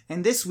category.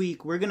 And this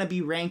week we're gonna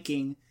be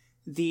ranking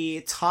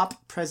the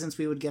top presents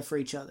we would get for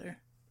each other,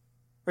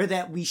 or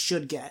that we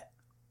should get.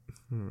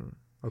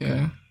 Okay.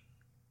 Yeah.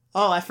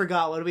 Oh, I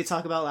forgot. What did we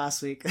talk about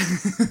last week?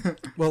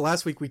 Well,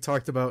 last week we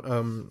talked about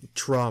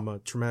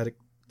traumatic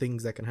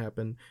things that can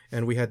happen,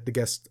 and we had the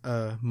guest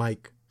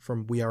Mike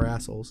from We Are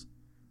Assholes.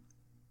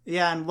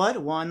 Yeah, and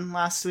what won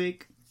last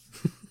week?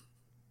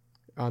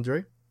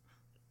 Andre?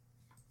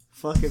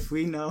 Fuck if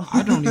we know.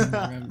 I don't even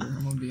remember.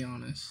 I'm gonna be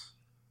honest.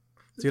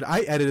 Dude,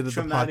 I edited the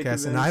Traumatic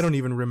podcast and I don't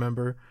even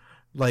remember.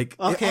 Like,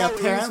 okay,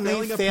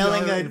 apparently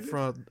failing in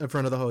front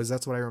of the hose.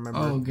 That's what I remember.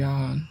 Oh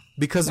god.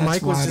 Because That's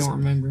Mike was why just. I don't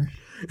remember.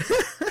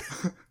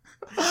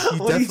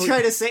 What are you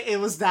trying to say? It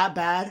was that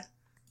bad?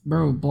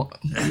 Bro,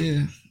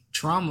 yeah.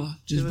 Trauma.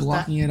 Just was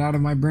blocking it out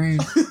of my brain.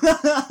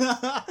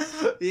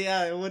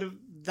 Yeah, it would have.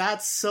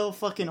 That's so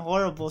fucking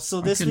horrible. So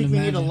this week couldn't we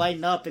need to imagine.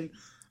 lighten up and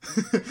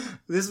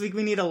this week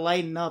we need to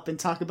lighten up and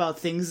talk about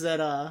things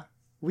that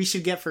we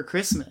should get for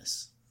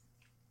Christmas.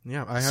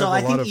 Yeah, I have So a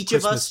I lot think of each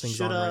of Christmas us things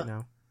should, on right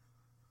now.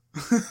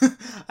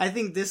 I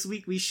think this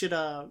week we should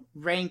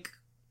rank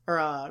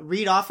or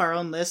read off our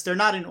own list. They're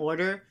not in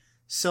order.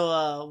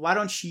 So why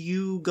don't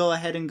you go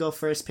ahead and go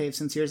first, Pave,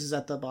 since yours is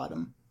at the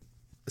bottom.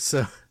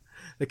 So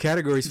the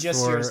categories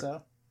Just for yours,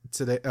 though.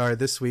 today or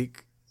this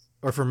week,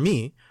 or for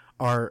me,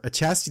 are a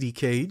chastity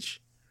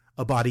cage,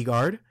 a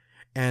bodyguard,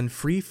 and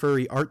free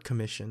furry art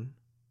commission.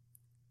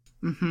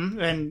 Mm-hmm.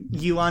 And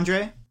you,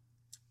 Andre?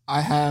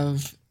 I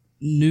have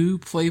new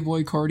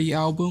Playboy Cardi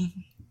album,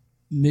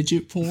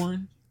 midget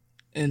porn,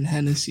 and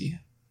Hennessy.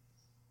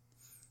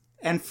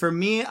 And for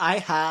me, I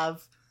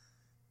have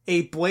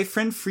a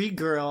boyfriend-free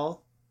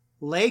girl,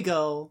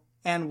 Lego,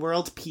 and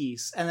world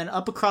peace. And then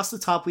up across the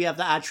top, we have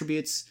the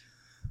attributes: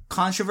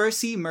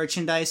 controversy,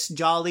 merchandise,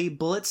 jolly,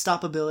 bullet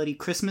stoppability,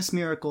 Christmas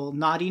miracle,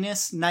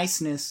 naughtiness,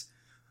 niceness,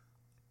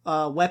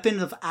 weapon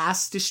of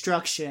ass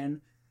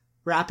destruction,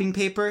 wrapping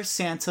paper,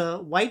 Santa,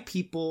 white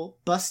people,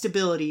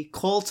 bustability,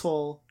 coal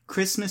toll,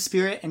 Christmas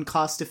spirit, and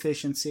cost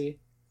efficiency.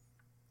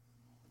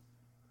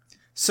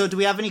 So do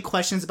we have any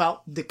questions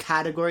about the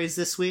categories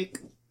this week?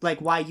 Like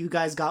why you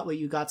guys got what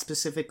you got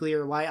specifically,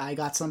 or why I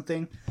got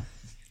something?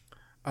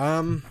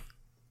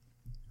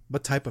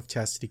 What type of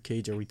chastity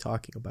cage are we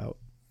talking about?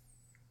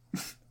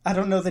 I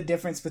don't know the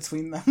difference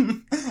between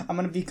them. I'm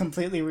gonna be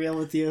completely real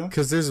with you.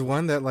 Because there's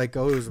one that like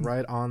goes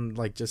right on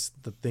like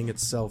just the thing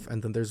itself,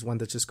 and then there's one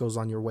that just goes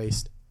on your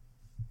waist,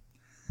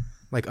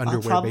 like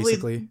underwear,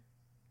 basically.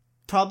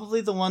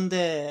 Probably the one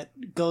that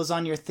goes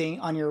on your thing,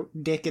 on your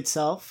dick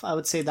itself. I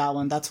would say that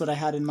one. That's what I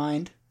had in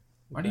mind.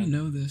 Why do you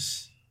know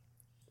this?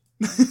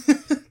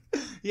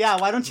 Yeah,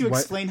 why don't you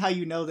explain how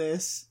you know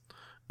this?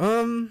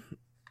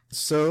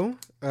 So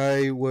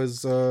I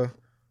was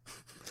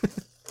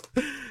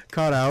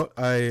caught out.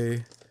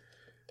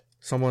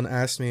 Someone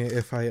asked me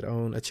if I had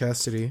owned a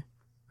chastity.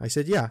 I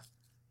said yeah.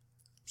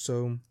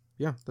 So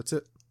yeah, that's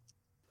it.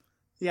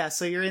 Yeah,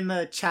 so you're in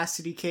the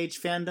chastity cage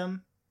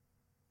fandom?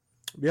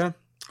 Yeah.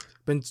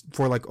 Been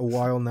for like a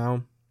while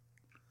now.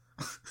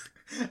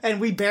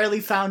 And we barely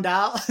found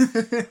out.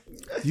 Do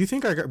you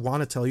think I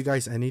want to tell you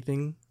guys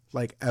anything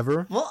like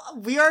ever. Well,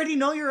 we already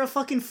know you're a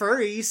fucking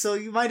furry, so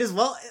you might as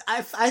well.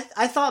 I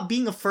thought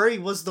being a furry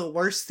was the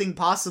worst thing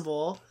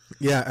possible.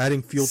 Yeah,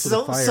 adding fuel to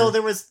the fire. So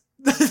there was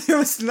there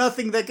was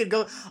nothing that could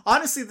go.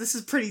 Honestly, this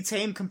is pretty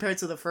tame compared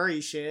to the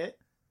furry shit.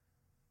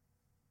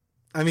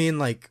 I mean,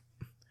 like,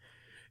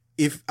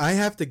 if I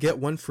have to get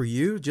one for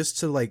you, just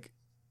to like,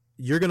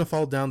 you're gonna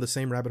fall down the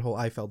same rabbit hole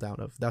I fell down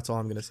of. That's all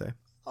I'm gonna say.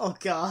 Oh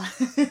god.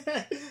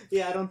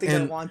 Yeah, I don't think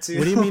I want to.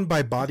 What do you mean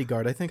by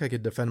bodyguard? I think I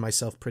could defend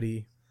myself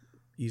pretty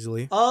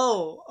easily.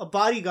 Oh, a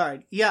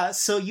bodyguard. Yeah,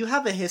 so you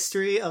have a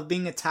history of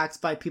being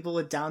attacked by people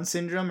with Down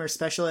syndrome or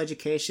special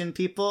education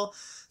people.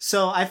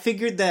 So I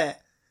figured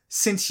that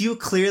since you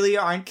clearly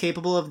aren't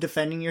capable of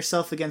defending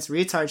yourself against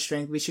retard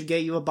strength, we should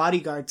get you a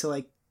bodyguard to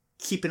like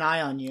keep an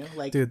eye on you.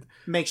 Like, dude,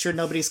 make sure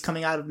nobody's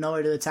coming out of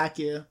nowhere to attack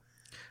you.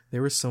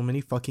 There were so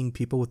many fucking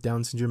people with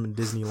Down syndrome in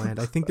Disneyland.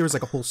 I think there was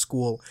like a whole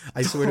school.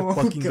 I swear to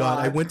fucking God.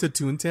 I went to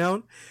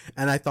Toontown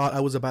and I thought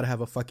I was about to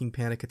have a fucking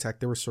panic attack.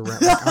 They were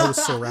surrounded. Like, I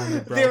was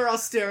surrounded, bro. They were all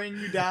staring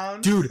you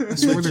down. Dude, I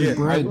swear to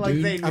bread,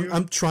 dude.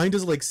 I'm trying to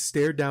like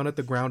stare down at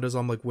the ground as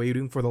I'm like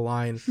waiting for the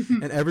line.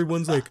 And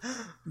everyone's like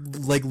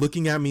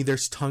looking at me. Their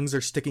tongues are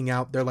sticking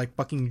out. They're like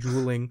fucking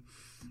drooling.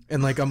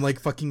 And like I'm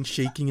like fucking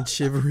shaking and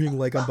shivering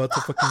like I'm about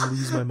to fucking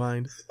lose my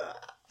mind.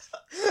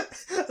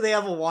 They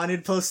have a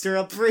wanted poster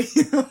up for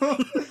you.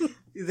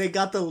 They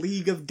got the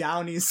League of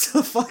Downies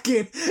to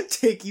fucking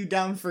take you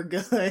down for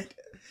good.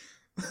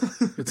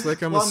 It's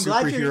like I'm a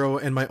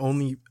superhero and my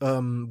only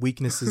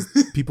weakness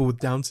is people with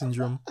Down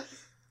syndrome.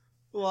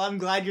 Well, I'm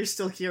glad you're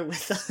still here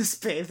with us,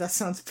 babe. That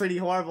sounds pretty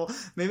horrible.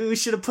 Maybe we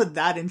should have put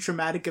that in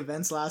traumatic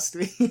events last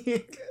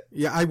week.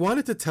 Yeah, I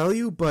wanted to tell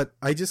you, but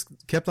I just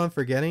kept on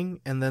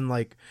forgetting. And then,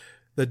 like,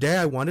 the day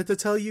I wanted to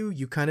tell you,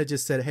 you kind of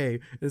just said, "Hey,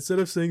 instead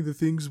of saying the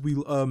things we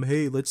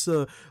hey, let's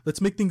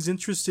make things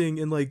interesting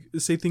and like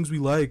say things we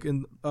like."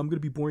 And I'm gonna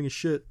be boring as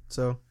shit.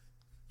 So,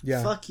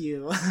 yeah. Fuck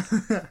you.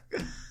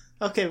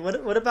 Okay,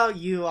 what about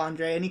you,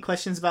 Andre? Any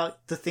questions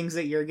about the things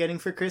that you're getting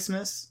for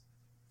Christmas?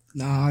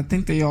 Nah, I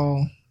think they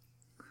all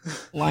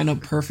line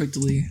up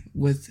perfectly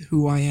with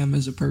who I am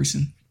as a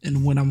person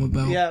and what I'm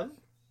about. Yeah.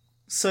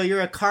 So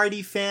you're a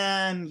Cardi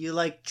fan, you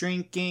like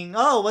drinking.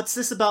 Oh, what's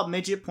this about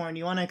midget porn?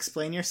 You want to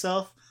explain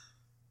yourself?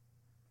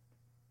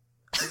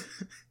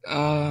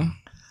 I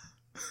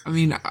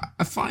mean,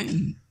 I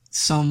find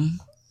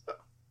some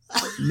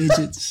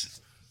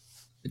midgets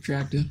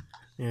attractive.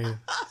 Yeah.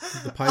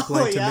 The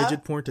pipeline to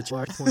midget porn to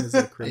black porn is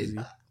like crazy.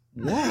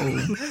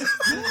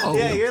 Whoa.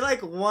 Yeah, you're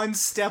like one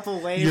step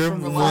away you're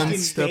from the one fucking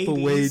step babies,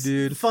 away,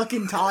 dude.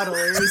 Fucking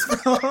toddlers,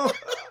 bro.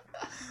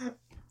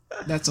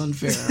 That's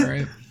unfair,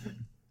 alright?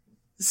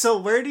 So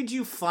where did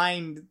you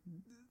find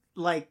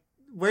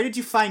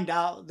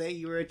out that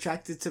you were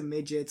attracted to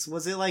midgets?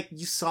 Was it like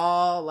you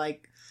saw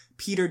like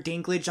Peter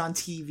Dinklage on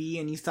TV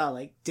and you thought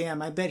like,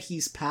 damn, I bet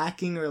he's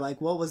packing, or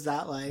like what was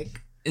that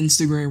like?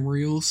 Instagram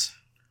Reels.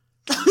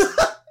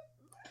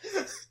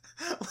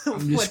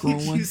 I'm just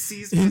scrolling.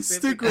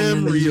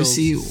 Instagram Reels. You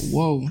see,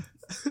 whoa,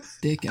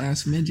 thick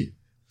ass midget.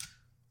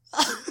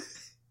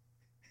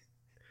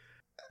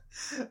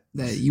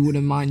 That you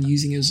wouldn't mind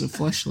using as a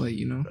fleshlight,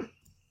 you know?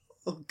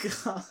 Oh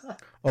god.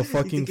 A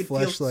fucking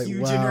fleshlight.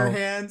 Huge wow. in her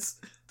hands.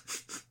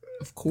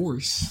 Of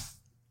course.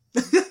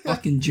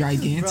 Fucking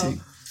gigantic.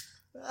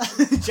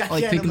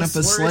 Like picking up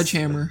a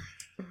sledgehammer.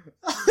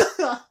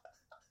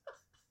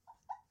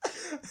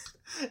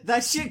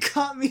 That shit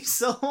caught me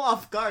so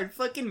off guard.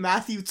 Fucking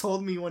Matthew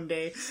told me one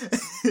day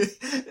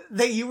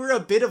that you were a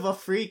bit of a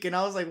freak, and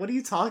I was like, what are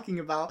you talking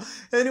about?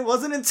 And it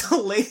wasn't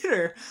until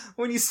later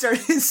when you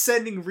started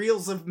sending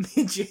reels of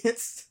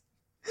midgets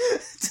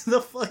to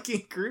the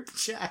fucking group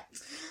chat.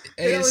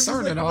 Hey, it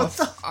started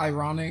off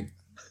ironic,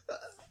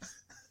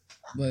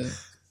 but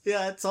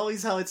yeah, it's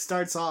always how it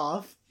starts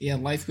off. Yeah,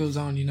 life goes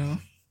on, you know.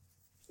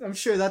 I'm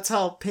sure that's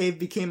how Pave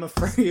became a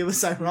furry. It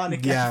was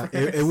ironic. Yeah, at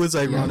first. it was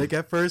ironic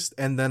at first,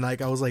 and then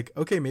like I was like,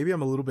 okay, maybe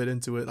I'm a little bit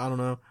into it. I don't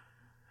know.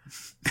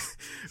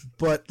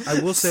 But I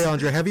will say,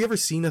 Andre, have you ever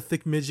seen a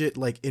thick midget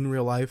like in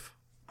real life?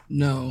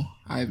 No,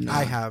 I have not.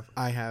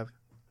 I have.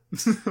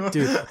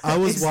 Dude, I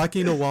was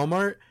walking to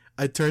Walmart.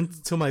 I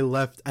turned to my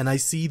left and I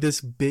see this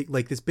big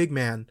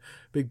man,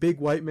 big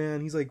white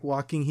man. He's like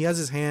walking. He has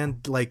his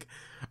hand like,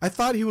 I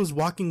thought he was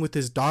walking with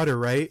his daughter,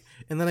 right?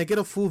 And then I get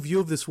a full view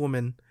of this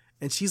woman,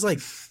 and she's like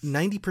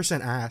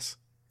 90% ass.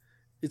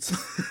 It's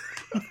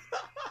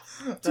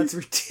that's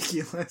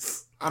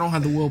ridiculous. I don't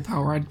have the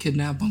willpower. I'd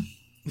kidnap him.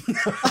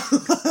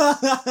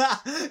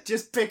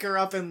 Just pick her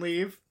up and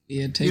leave.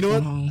 Yeah, take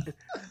her home.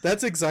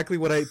 That's exactly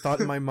what I thought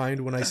in my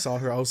mind when I saw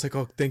her. I was like,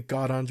 oh, thank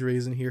God Andre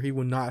isn't here. He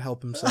would not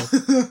help himself.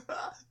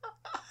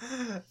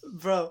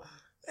 Bro,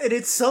 and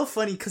it's so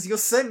funny because you'll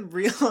send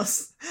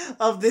reels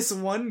of this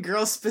one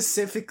girl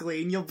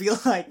specifically, and you'll be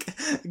like,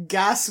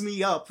 gas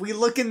me up. We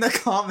look in the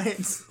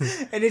comments,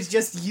 and it's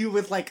just you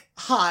with like,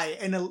 hi,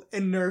 and a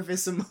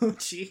nervous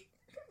emoji.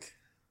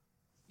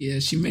 Yeah,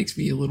 she makes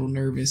me a little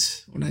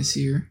nervous when I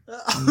see her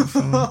on the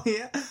phone. Oh,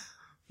 yeah.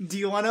 Do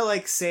you want to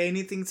like say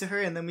anything to her,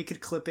 and then we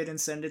could clip it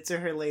and send it to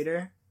her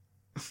later?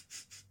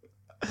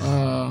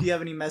 Do you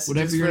have any messages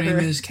Whatever your for name her?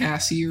 is,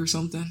 Cassie or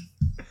something.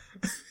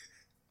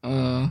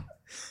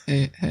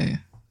 Hey.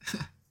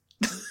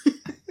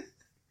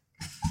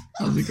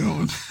 How's it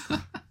going?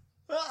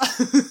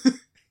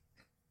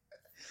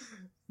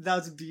 That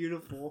was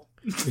beautiful.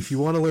 If you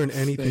want to learn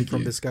anything Thank from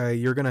you. this guy,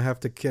 you're gonna have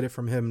to get it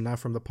from him, not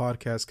from the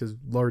podcast, because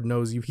Lord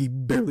knows he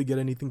barely get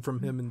anything from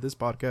him in this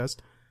podcast.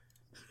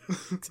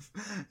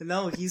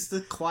 No, he's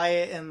the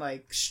quiet and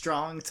like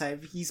strong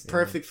type. He's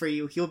perfect for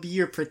you. He'll be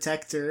your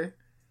protector.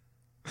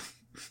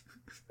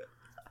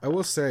 I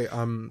will say,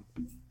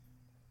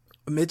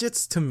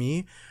 midgets to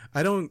me,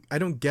 I don't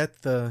get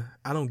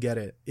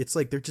it. It's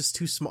like they're just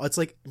too small. It's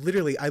like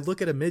literally, I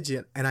look at a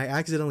midget and I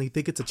accidentally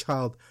think it's a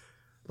child,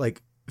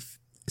 like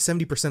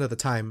 70% of the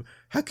time.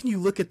 How can you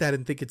look at that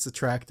and think it's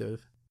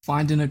attractive?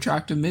 Find an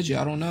attractive midget.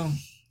 I don't know.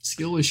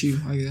 Skill issue,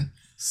 I guess.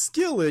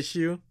 Skill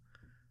issue.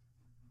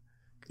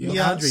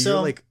 Yeah, Andre, so-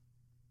 you're like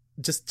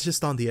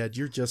just on the edge.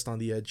 You're just on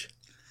the edge.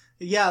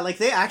 Yeah, like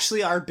they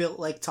actually are built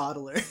like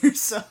toddlers.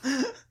 So,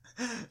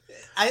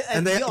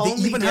 And they the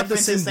only even have the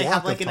difference same is they walk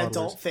have like of an toddlers.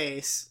 adult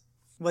face.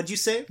 What'd you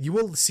say? You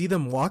will see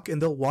them walk,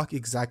 and they'll walk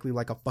exactly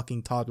like a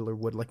fucking toddler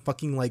would, like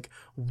fucking like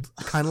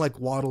kind of like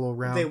waddle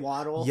around. They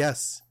waddle.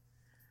 Yes.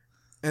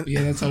 And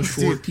Yeah, that's how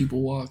short Dude,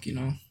 people walk, you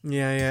know?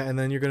 yeah, and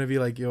then you're gonna be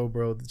like, "Yo,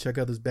 bro, check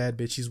out this bad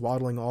bitch. She's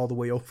waddling all the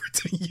way over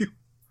to you."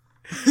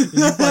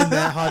 You find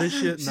that hot as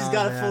shit? She's Nah,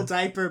 got a man. full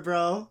diaper,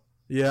 bro.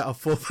 Yeah, a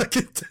full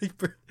fucking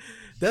diaper.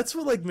 That's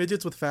what like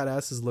midgets with fat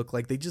asses look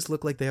like. They just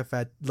look like they have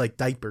fat like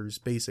diapers,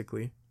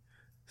 basically.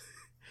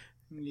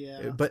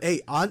 Yeah. But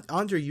hey,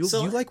 Andre, you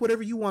So- like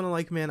whatever you want to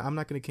like, man. I'm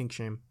not gonna kink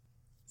shame.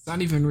 It's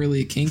not even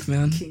really a kink,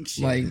 man. Kink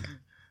shit. Like, It's,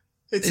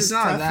 it's his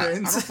not that. I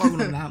preference. don't fuck with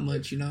them that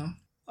much, you know?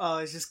 Oh,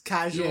 it's just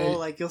casual. Yeah,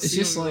 like you'll it's see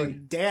just him like,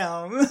 like-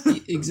 damn.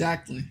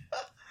 Exactly.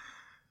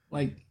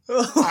 Like,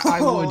 I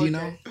would, you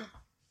know?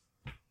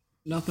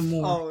 Nothing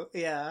more. Oh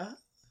yeah.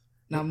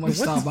 Not much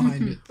What- thought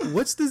behind it.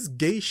 What's this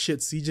gay shit,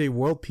 CJ?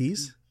 World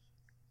peace?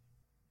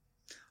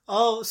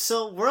 Oh,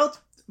 so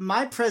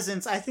my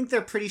presents, I think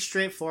they're pretty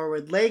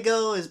straightforward.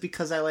 Lego is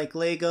because I like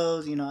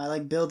Legos. You know, I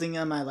like building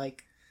them. I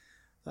like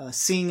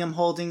seeing them,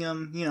 holding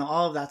them. You know,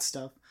 all of that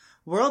stuff.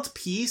 World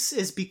peace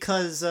is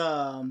because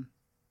I'm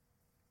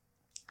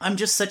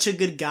just such a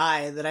good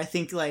guy that I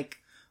think like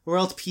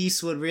world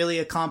peace would really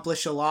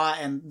accomplish a lot,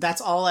 and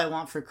that's all I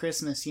want for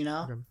Christmas. You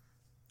know. Okay.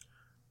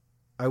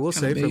 I will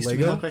Kinda say for based,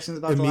 Lego, No questions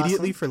about the last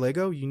immediately one? for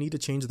Lego, you need to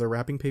change the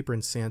wrapping paper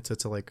in Santa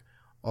to like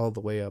all the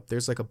way up.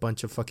 There's like a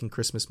bunch of fucking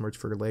Christmas merch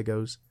for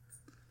Legos.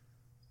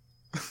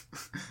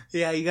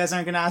 Yeah, you guys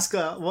aren't gonna ask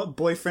what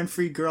boyfriend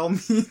free girl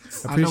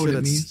means. I know what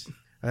it means.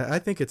 I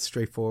think it's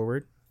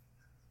straightforward.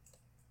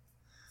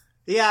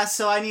 Yeah,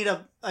 so I need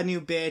a new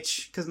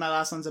bitch because my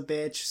last one's a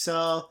bitch.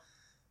 So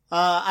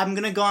I'm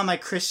gonna go on my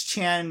Chris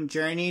Chan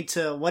journey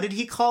to what did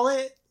he call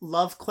it?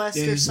 Love Quest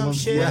Yeah, or his some Love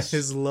shit. Yeah, Quest.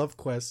 his love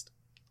quest.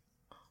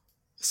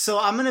 So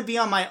I'm gonna be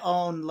on my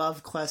own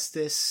Love Quest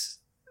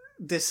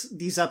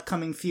these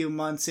upcoming few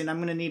months, and I'm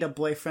gonna need a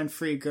boyfriend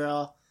free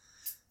girl.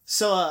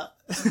 So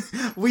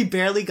we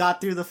barely got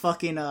through the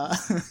fucking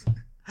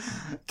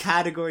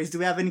categories. Do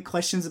we have any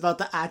questions about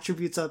the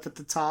attributes up at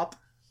the top?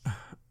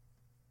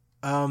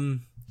 The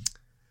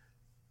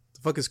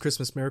fuck is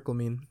Christmas miracle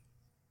mean?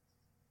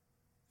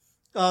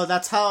 Oh,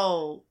 that's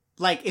how,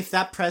 like, if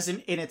that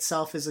present in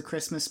itself is a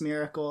Christmas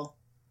miracle,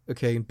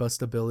 Okay,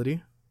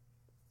 bustability.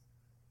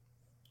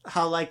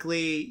 how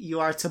likely you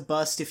are to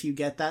bust if you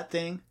get that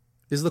thing.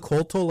 Is the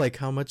coal toll like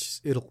how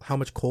much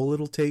coal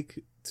it'll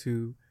take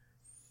to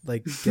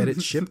like get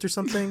it shipped or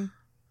something?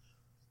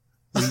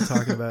 What are you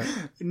talking about?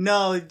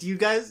 No, do you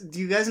guys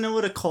know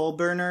what a coal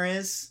burner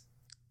is?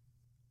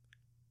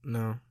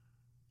 No.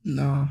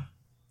 No.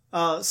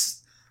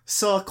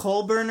 So a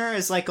coal burner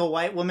is like a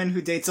white woman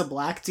who dates a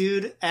black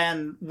dude,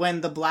 and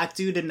when the black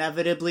dude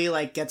inevitably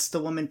like gets the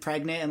woman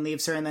pregnant and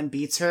leaves her and then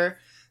beats her,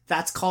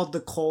 that's called the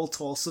coal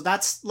toll. So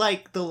that's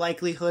like the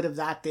likelihood of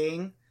that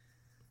thing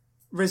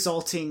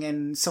resulting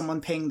in someone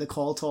paying the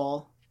coal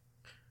toll.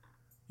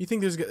 You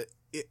think there's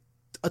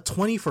a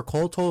 20 for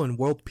coal toll and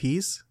world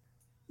peace?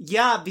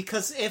 Yeah,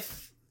 because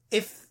if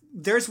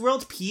there's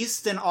world peace,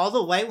 then all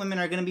the white women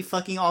are gonna be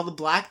fucking all the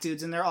black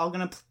dudes, and they're all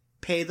gonna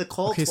pay the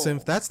coal Okay, toll. so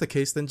if that's the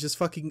case, then just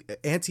fucking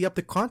ante up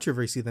the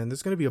controversy. Then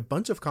there's going to be a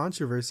bunch of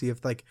controversy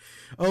if like,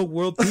 oh,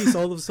 world peace.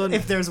 All of a sudden,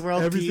 If there's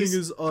world everything peace.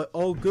 is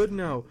all good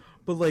now.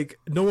 But like,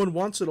 no one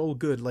wants it all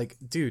good. Like,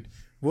 dude,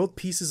 world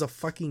peace is a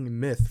fucking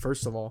myth.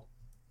 First of all,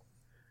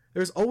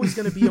 there's always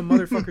going to be a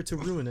motherfucker to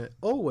ruin it.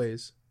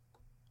 Always.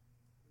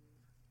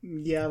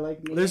 Yeah,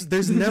 like me.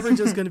 There's never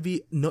just going to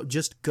be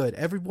just good.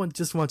 Everyone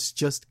just wants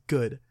just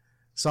good.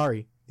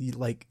 Sorry, you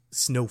like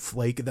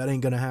snowflake. That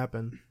ain't gonna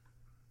happen.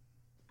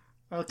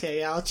 Okay,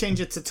 yeah, I'll change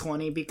it to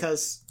 20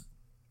 because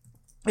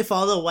if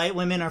all the white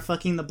women are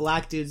fucking the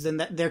black dudes,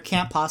 then there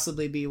can't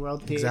possibly be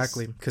world peace.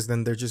 Exactly, because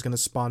then they're just gonna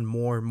spawn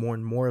more and more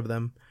and more of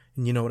them,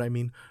 and you know what I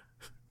mean.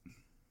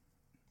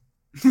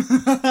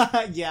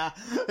 Yeah,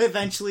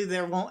 eventually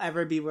there won't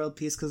ever be world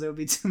peace because there will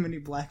be too many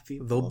black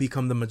people. They'll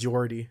become the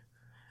majority,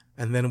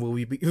 and then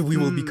we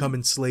will become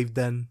enslaved.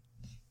 Then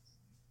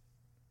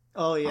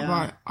Oh How yeah.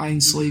 about I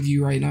enslave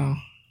you right now?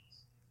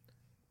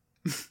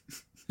 Put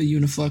you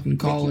in a fucking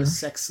Make you collar. a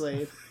sex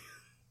slave.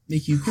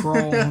 Make you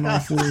crawl on all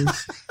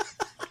fours.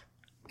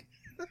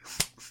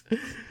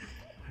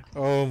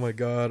 Oh my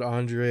god,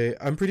 Andre.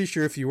 I'm pretty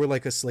sure if you were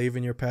like a slave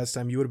in your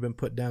pastime, you would have been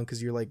put down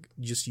because you're like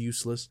just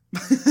useless.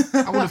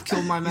 I would have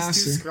killed my He's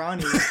master. too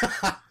scrawny.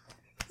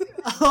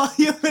 Oh,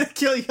 you would have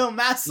killed your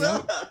master?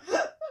 Yep.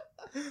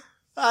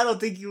 I don't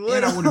think you would.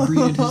 And I would have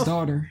breeded his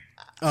daughter.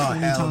 Oh,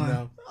 Same hell time.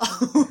 no.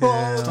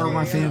 Oh, Start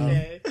my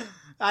family.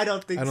 I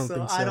don't think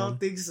so. I don't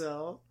think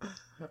so.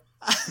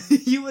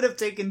 You would have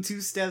taken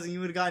 2 steps and you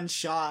would have gotten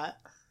shot.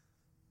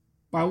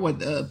 By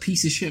what, a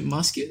piece of shit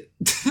musket?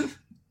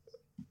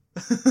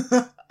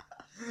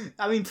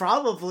 I mean,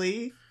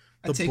 probably.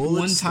 I take bullets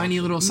one stuff. tiny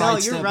little No,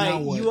 side you're step.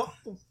 Now right. what?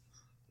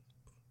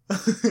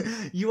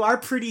 You are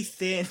pretty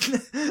thin.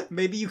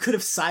 Maybe you could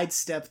have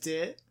sidestepped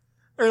it.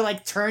 Or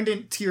like turned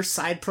into your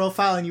side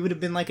profile and you would have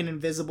been like an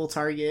invisible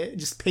target.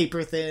 Just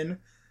paper thin.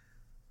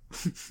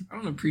 I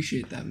don't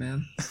appreciate that,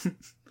 man.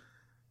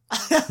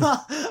 Hey, hurt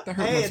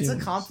my it's a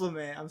feelings.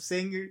 compliment. I'm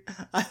saying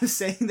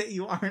that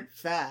you aren't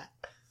fat.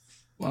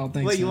 Well,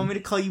 thanks. Wait, you man. want me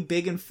to call you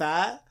big and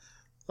fat?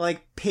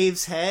 Like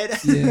Pave's head?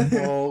 Yeah.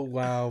 Oh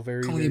wow,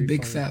 very Call me a very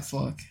big funny. fat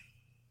fuck.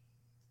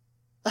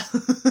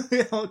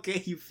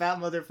 Okay, you fat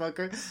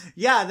motherfucker.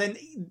 Yeah, then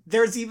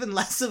there's even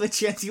less of a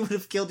chance you would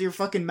have killed your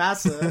fucking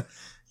massa.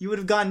 You would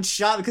have gotten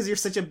shot because you're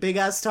such a big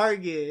ass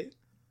target.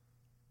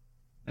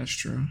 That's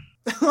true.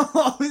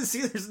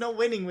 See, there's no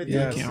winning with Yeah,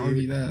 Yeah, this. can't see.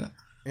 argue that.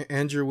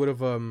 Andrew would have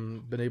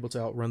been able to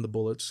outrun the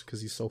bullets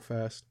because he's so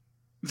fast.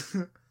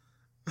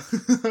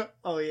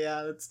 Oh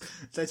yeah,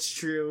 that's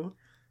true.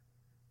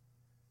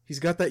 He's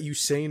got that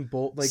Usain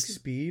Bolt like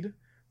speed,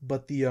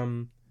 but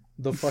the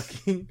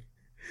fucking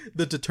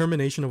the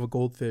determination of a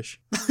goldfish.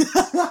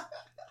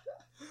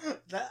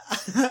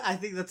 I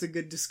think that's a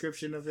good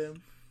description of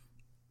him.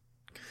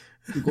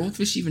 Do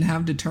goldfish even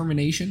have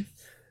determination?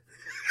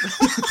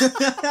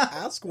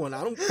 Ask one.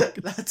 I don't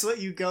fucking. That's what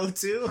you go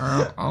to.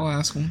 I'll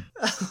ask him.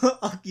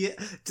 Oh, yeah.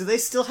 Do they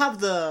still have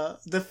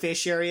the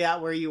fish area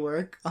at where you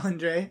work,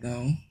 Andre?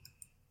 No.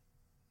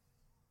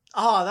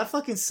 Oh, that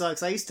fucking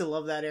sucks. I used to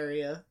love that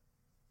area.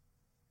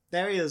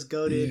 That area was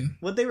goated. Yeah.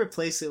 What'd they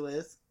replace it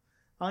with?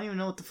 I don't even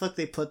know what the fuck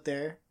they put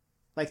there.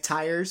 Like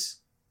tires?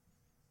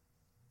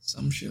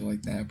 Some shit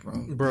like that,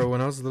 bro. Bro, when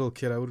I was a little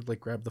kid, I would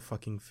like grab the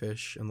fucking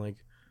fish and like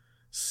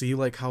see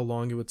like how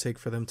long it would take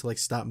for them to like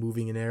stop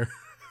moving in air.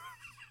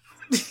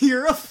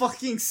 You're a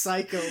fucking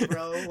psycho,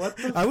 bro. What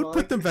the I would fuck?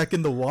 put them back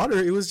in the water.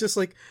 It was just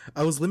like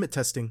I was limit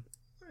testing.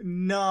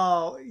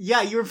 No.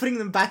 Yeah, you were putting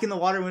them back in the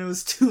water when it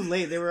was too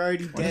late. They were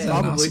already Why does dead. that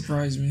not Probably.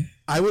 surprise me?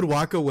 I would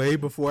walk away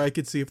before I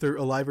could see if they're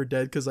alive or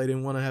dead because I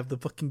didn't want to have the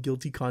fucking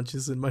guilty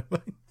conscience in my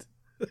mind.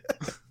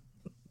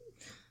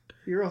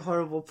 You're a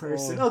horrible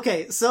person. Oh.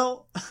 Okay,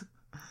 so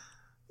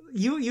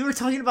you were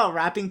talking about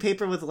wrapping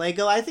paper with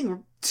Lego. I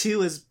think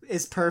 2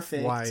 is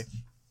perfect. Why?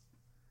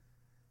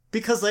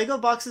 Because Lego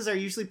boxes are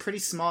usually pretty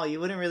small. You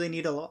wouldn't really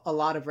need a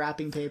lot of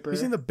wrapping paper. You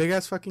seen the big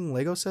ass fucking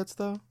Lego sets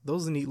though?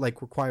 Those need like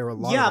require a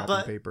lot Yeah, of wrapping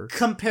but paper.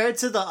 compared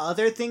to the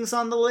other things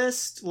on the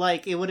list,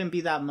 like it wouldn't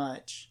be that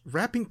much.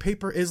 Wrapping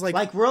paper is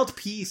Like world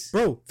peace,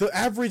 bro, the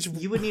average.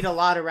 you would need a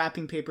lot of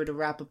wrapping paper to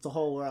wrap up the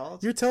whole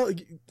world. You're telling.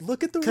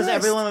 Look at the Because rest.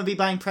 everyone would be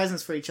buying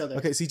presents for each other.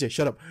 Okay, CJ,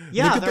 shut up.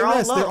 Yeah, Look at they're the all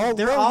rest. low. They're all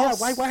They're low. all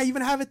Yeah, why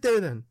even have it there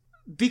then?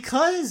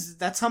 Because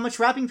that's how much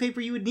wrapping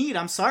paper you would need.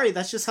 I'm sorry,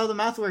 that's just how the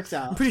math works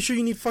I'm out. pretty sure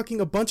you need fucking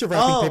a bunch of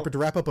wrapping Oh. paper to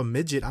wrap up a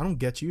midget. I don't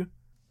get you.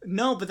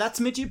 No, but that's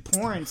midget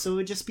porn, so it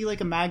would just be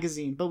like a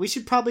magazine. But we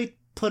should probably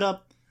put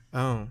up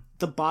Oh,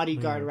 the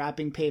bodyguard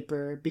wrapping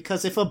paper,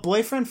 because if a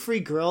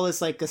boyfriend-free girl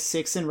is like a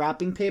 6 in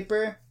wrapping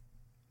paper,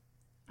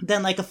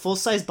 then like a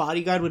full-size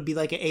bodyguard would be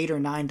like an 8 or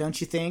 9,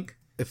 don't you think?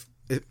 if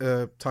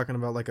talking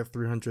about like a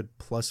 300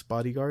 plus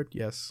bodyguard,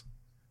 yes,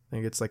 I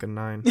think it's like a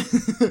 9.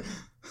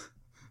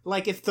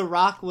 Like if The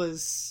Rock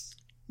was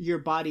your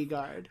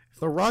bodyguard. If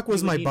The Rock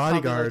was you would my need probably,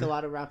 bodyguard, like, a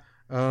lot of wrap.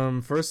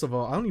 first of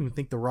all, I don't even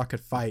think The Rock could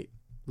fight.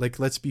 Like,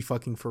 let's be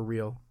fucking for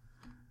real.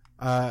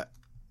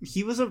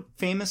 He was a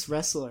famous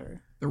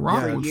wrestler. The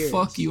Rock Yeah, would years.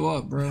 fuck you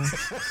up, bro.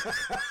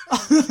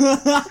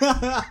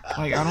 I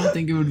Like, I don't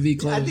think it would be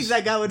close. think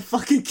that guy would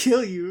fucking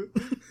kill you.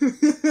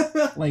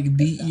 Like,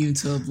 beat you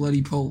into a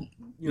bloody pulp.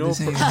 You with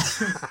know, his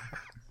hands.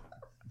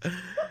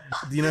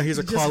 here's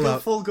a Just call go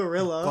out. full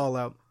gorilla. Call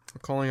out.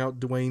 Calling out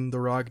Dwayne The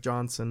Rock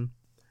Johnson.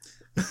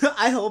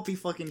 I hope he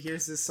fucking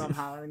hears this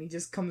somehow and he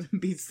just comes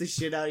and beats the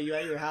shit out of you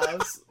at your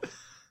house.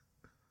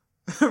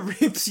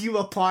 Rips you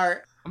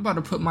apart. I'm about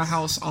to put my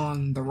house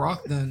on The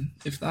Rock then,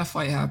 if that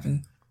fight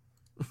happened.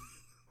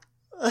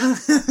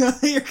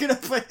 You're gonna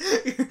play.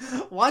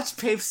 Watch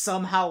Pape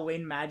somehow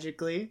win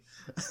magically.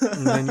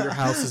 And then your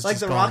house is Like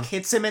just The gone. Rock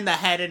hits him in the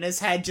head and his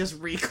head just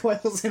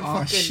recoils and Oh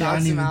fucking shit, I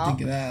knocks didn't him even out.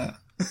 think of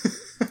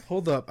that.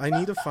 Hold up, I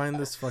need to find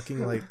this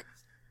fucking like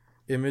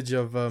image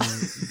of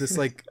this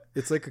like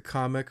it's like a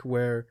comic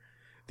where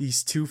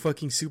these two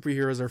fucking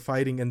superheroes are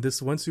fighting and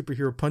this one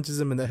superhero punches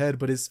him in the head,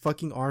 but his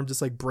fucking arm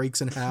just like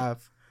breaks in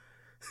half.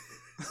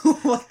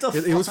 What the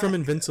fuck? It was from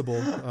Invincible.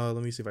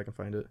 Let me see if I can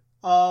find it.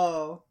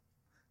 Oh.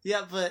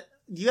 Yeah, but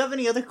do you have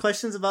any other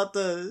questions about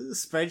the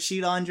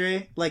spreadsheet,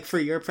 Andre? Like, for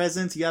your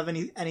presents, do you have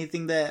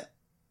anything that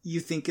you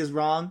think is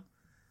wrong?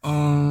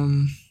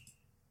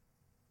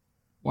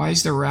 Why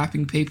is the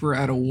wrapping paper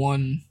at a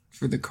 1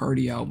 for the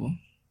Cardi album?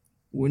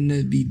 Wouldn't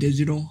it be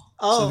digital?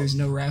 Oh. So there's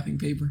no wrapping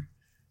paper?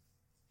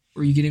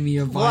 Or are you getting me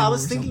a vinyl? Well, I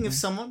was or thinking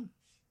something?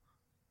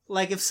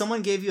 if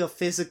someone gave you a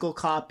physical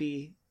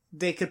copy,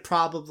 they could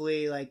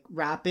probably, like,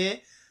 wrap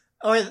it.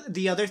 Or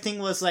the other thing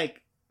was,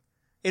 like,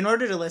 in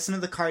order to listen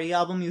to the Cardi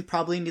album, you'd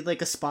probably need,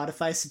 like, a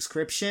Spotify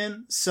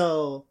subscription.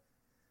 So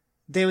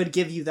they would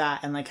give you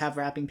that and, like, have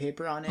wrapping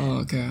paper on it.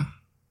 Oh, okay.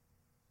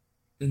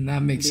 Then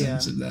that makes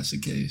sense if that's the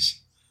case.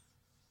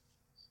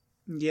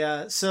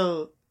 Yeah,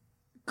 so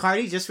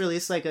Cardi just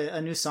released, like,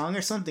 a new song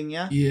or something,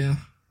 yeah? Yeah.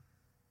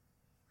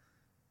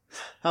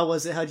 How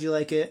was it? How'd you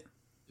like it?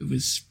 It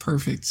was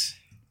perfect.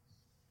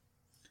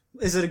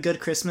 Is it a good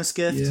Christmas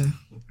gift? Yeah.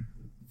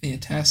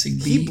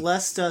 Fantastic beat. He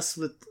blessed us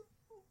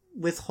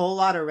with Whole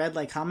Lotta Red,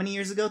 like, how many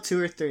years ago?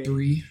 2 or 3?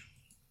 3.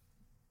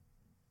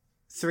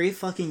 3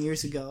 fucking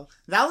years ago.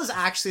 That was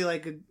actually,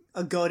 like,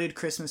 a goated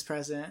Christmas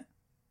present.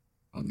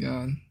 Oh,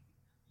 God.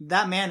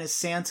 That man is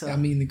Santa. Got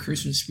me in the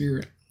Christmas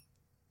spirit.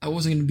 I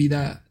wasn't going to be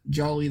that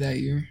jolly that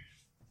year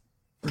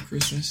for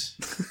Christmas.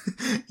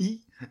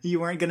 You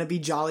weren't going to be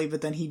jolly,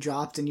 but then he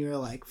dropped and you were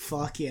like,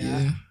 fuck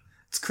yeah.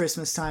 It's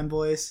Christmas time,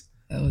 boys.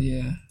 Hell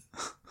yeah.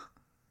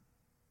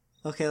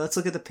 Okay, let's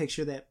look at the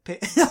picture that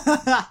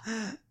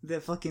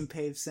that fucking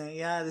Pave sent.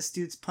 Yeah, this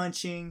dude's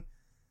punching.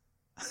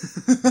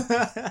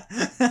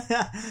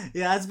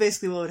 Yeah, that's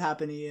basically what would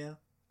happen to you.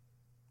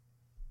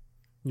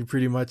 You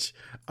pretty much.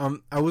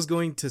 I was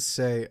going to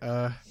say,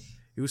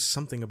 it was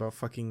something about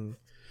fucking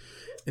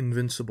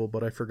Invincible,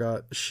 but I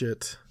forgot.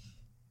 Shit.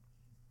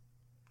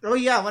 Oh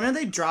yeah, when are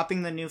they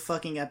dropping the new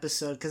fucking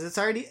episode? Because it's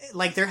already,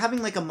 like, they're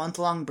having, like, a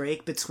month-long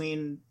break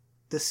between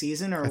the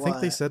season, or what? I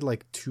think they said,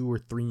 like, 2 or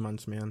 3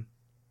 months, man.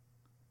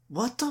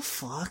 What the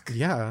fuck?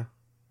 Yeah.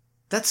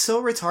 That's so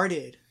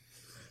retarded.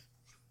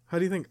 How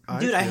do you think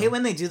Dude, I hate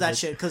when they do that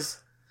shit, because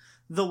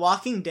The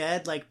Walking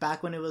Dead, like,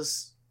 back when it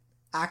was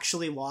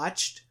actually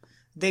watched,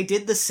 they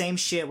did the same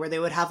shit where they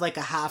would have, like,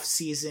 a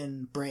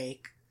half-season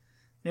break.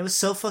 And it was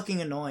so fucking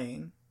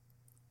annoying.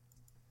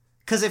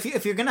 Because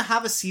if you're gonna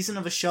have a season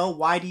of a show,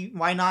 why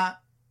not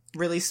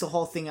release the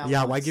whole thing at once?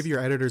 Yeah, why give your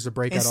editors a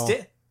break at all?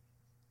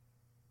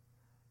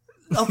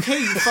 Okay,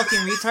 you fucking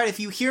retard. If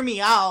you hear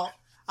me out,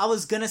 I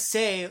was gonna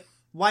say,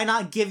 why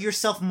not give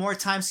yourself more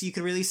time so you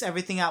could release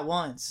everything at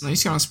once? No,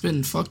 he's kind of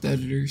spitting fuck the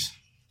editors.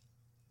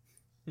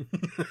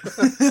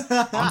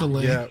 On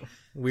delay. Yeah,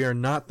 we are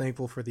not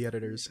thankful for the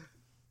editors.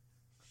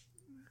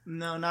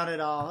 No, not at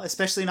all.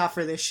 Especially not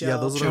for this show. Yeah,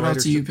 those are Shout the out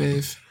writers. to you,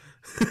 Pave.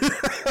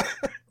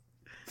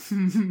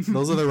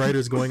 Those are the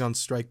writers going on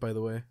strike, by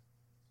the way.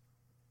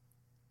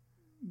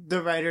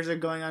 The writers are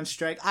going on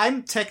strike.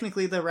 I'm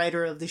technically the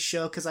writer of this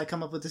show because I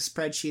come up with the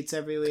spreadsheets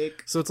every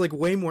week. So it's like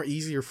way more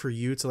easier for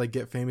you to like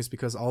get famous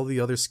because all the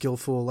other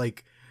skillful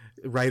like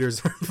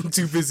writers are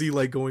too busy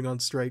like going on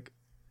strike.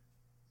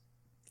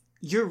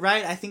 You're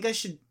right. I think I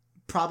should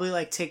probably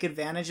like take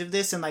advantage of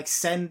this and like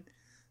send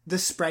the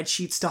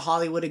spreadsheets to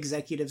Hollywood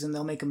executives and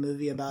they'll make a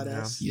movie about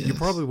us. Yes. You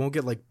probably won't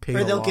get like paid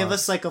Or they'll a lot, give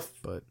us like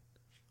but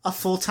a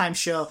full-time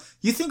show.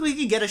 You think we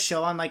could get a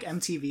show on like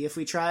MTV if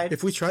we tried?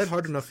 if we tried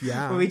hard enough,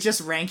 yeah. Where we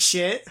just rank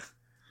shit.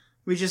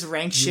 We just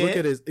rank You shit. look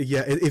at it,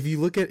 yeah. If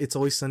you look at It's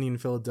Always Sunny in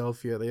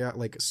Philadelphia, they got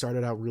like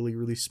started out really,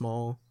 really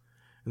small,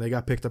 and they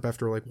got picked up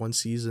after like one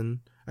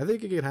season. I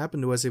think it could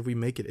happen to us if we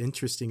make it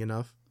interesting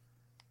enough.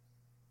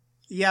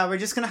 Yeah, we're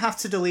just gonna have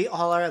to delete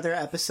all our other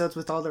episodes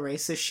with all the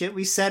racist shit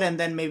we said, and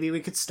then maybe we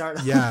could start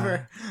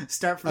over.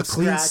 Start from a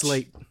clean scratch.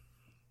 slate.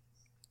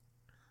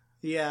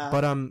 Yeah.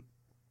 But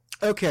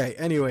okay.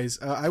 Anyways,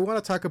 I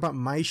want to talk about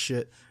my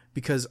shit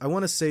because I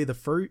want to say the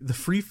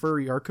free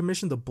furry art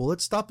commission, the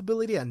bullet stop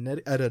ability at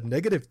a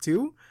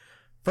 -2.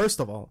 First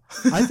of all,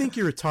 I think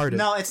you're retarded.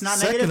 No, it's not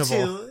Second of all,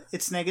 -2.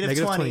 It's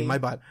 -20. My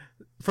bad.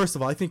 First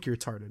of all, I think you're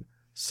retarded.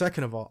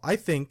 Second of all, I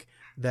think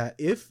that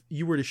if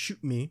you were to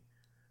shoot me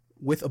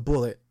with a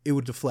bullet, it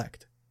would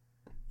deflect.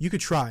 You could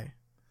try.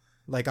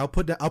 Like I'll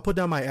put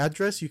down my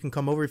address. You can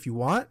come over if you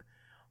want,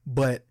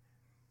 but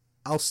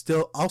I'll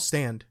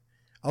stand.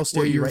 I'll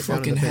stare you your right down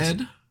in fucking the face.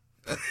 head?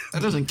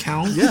 That doesn't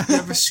count. Yeah. You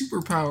have a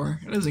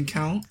superpower. That doesn't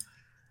count.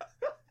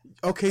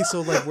 Okay, so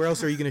like, where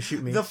else are you gonna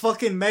shoot me? The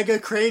fucking mega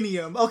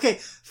cranium.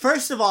 Okay,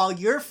 first of all,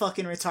 you're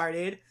fucking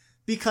retarded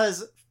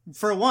because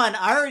for one,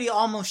 I already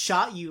almost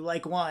shot you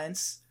like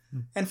once,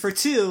 and for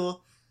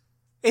two,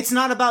 it's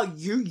not about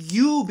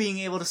you being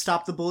able to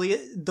stop the bullet.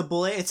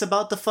 It's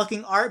about the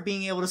fucking art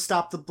being able to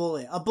stop the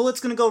bullet. A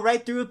bullet's gonna go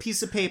right through a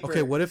piece of paper.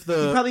 Okay, what if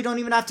you probably don't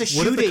even have to shoot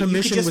what if the it.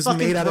 commission you could just was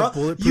fucking made out throw. of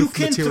bulletproof You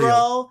can material?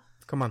 throw.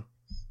 Come on.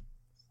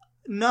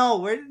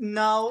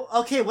 No.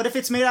 Okay, what if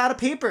it's made out of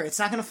paper? It's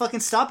not gonna fucking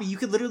stop it. You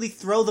could literally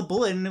throw the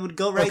bullet and it would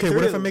go right through. Okay,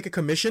 what if I make a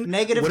commission?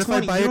 Negative what if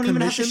 20. I buy You a don't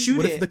even have to commission? shoot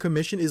What it. if the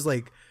commission is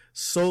like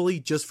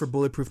solely just for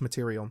bulletproof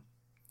material?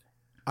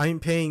 I'm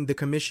paying the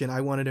commission.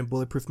 I want it in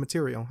bulletproof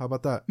material. How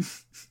about that?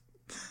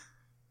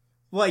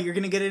 What, you're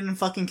gonna get it in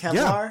fucking Kevlar?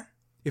 Yeah.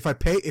 If I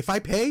pay,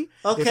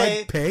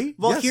 Okay.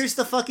 Well, yes. here's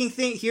the fucking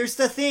thing. Here's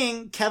the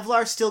thing.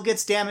 Kevlar still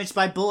gets damaged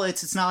by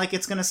bullets. It's not like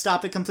it's gonna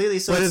stop it completely.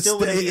 So it still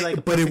wouldn't be like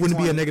a but it wouldn't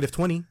 20. be a negative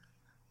 20.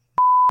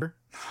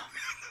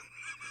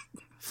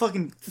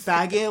 Fucking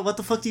faggot. What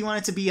the fuck do you want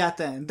it to be at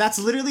then? That's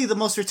literally the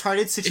most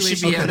retarded It situation.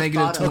 should be I at could've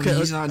negative thought of. 20.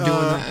 He's not doing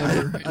that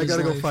ever. in I his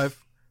gotta go life. 5.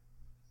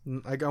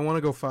 I want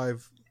to go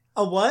 5.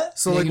 A what?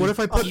 So like, what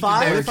if I put? Keep it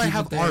there, What if I keep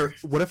have it there. art?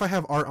 What if I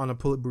have art on a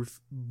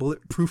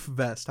bulletproof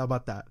vest? How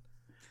about that?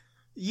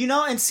 You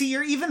know, and see,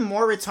 you're even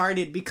more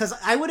retarded because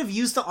I would have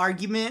used the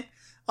argument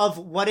of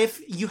what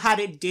if you had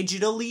it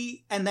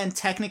digitally and then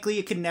technically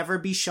it could never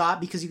be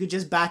shot because you could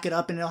just back it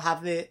up and it'll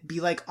have it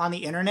be like on the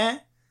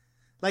internet.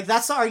 Like,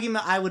 that's the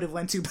argument I would have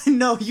went to. But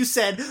no, you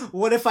said,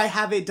 what if I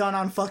have it done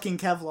on fucking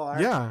Kevlar?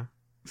 Yeah,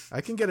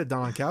 I can get it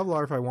done on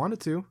Kevlar if I wanted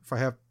to.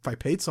 If I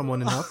paid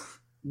someone enough.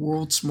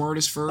 World's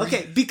smartest furry.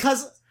 Okay,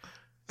 because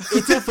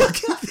It's a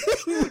fucking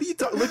thing. What are you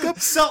talking? Look up.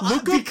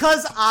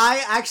 because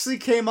I actually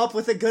came up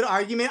with a good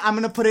argument, I'm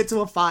gonna put it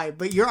to a 5.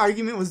 But your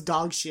argument was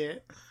dog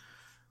shit.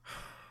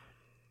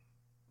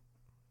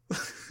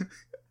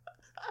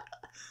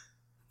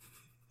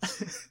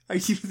 Are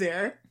you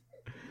there?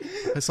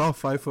 I saw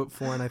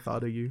 5'4" and I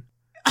thought of you.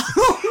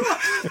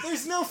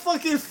 There's no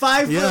fucking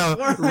 5 Yeah,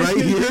 foot 4 right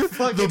you here.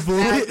 fucking The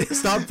bullet fag.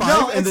 is not 5,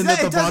 No, and then not,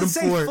 at the it doesn't bottom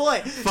say 4.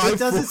 Foot. 5, It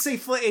doesn't 4. say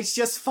foot. It's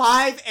just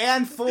 5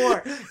 and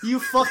 4. You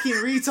fucking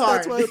retard.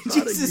 That's why I thought of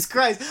Jesus you.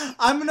 Christ.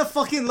 I'm gonna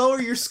fucking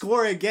lower your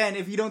score again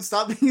if you don't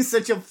stop being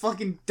such a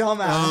fucking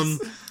dumbass.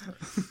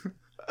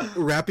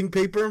 Wrapping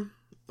paper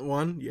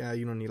 1. Yeah,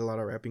 you don't need a lot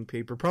of wrapping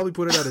paper. Probably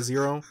put it at a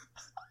 0.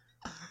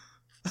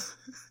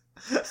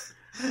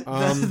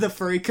 The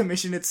furry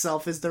commission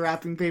itself is the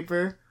wrapping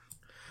paper.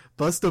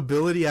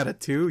 Bustability at a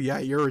 2. Yeah,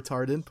 you're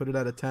retarded. Put it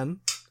at a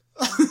 10.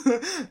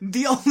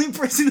 The only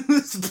person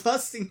who's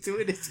busting to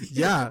it is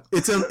you. Yeah,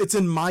 it's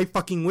in my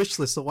fucking wish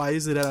list. So why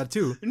is it at a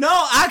 2?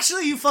 No,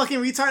 actually, you fucking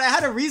retard. I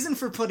had a reason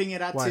for putting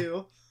it at Why?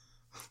 2.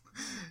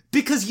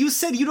 Because you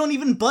said you don't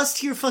even bust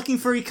to your fucking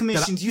furry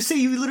commissions. You say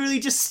you literally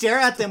just stare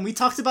at them. We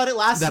talked about it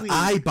last week.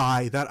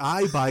 That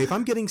I buy. If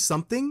I'm getting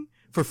something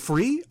for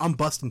free, I'm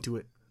busting to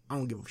it. I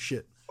don't give a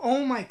shit.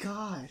 Oh my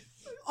god.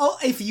 Oh,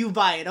 if you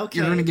buy it, okay.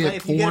 You're gonna But get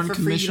if you get porn it for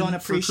free, you commission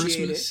don't for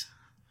appreciate it.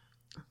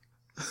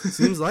 Christmas.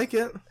 Seems like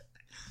it.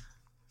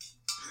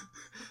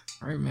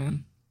 All right,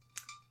 man.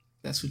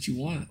 That's what you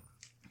want.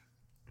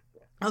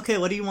 Okay,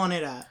 what do you want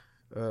it at?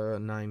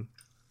 9.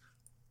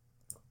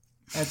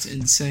 That's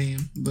insane,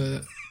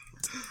 but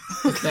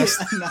that's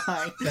A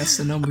 9. that's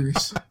the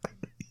numbers.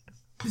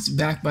 It's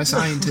backed by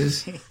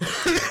scientists.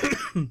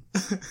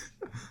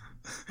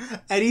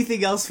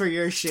 Anything else for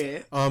your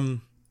shit?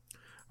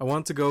 I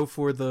want to go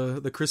for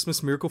the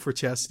Christmas Miracle for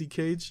Chastity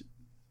Cage.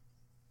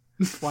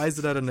 Why is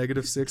it at a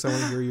 -6? I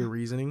want to hear your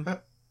reasoning.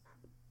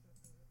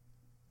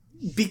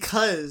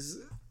 Because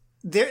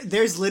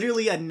there's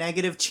literally a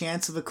negative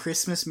chance of a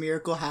Christmas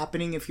miracle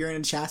happening if you're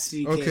in a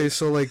chastity cage. Okay,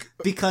 so like,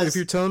 Because if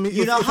you're telling me,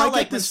 you if, know if how I get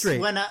like this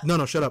straight, when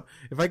no, shut up.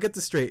 If I get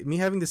this straight, me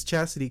having this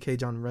chastity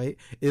cage on, right,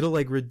 it'll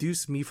like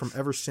reduce me from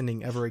ever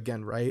sinning ever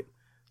again, right?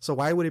 So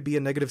why would it be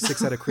a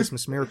 -6 at a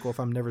Christmas Miracle if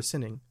I'm never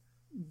sinning?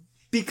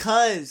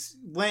 because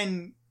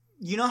when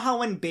you know how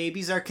when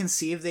babies are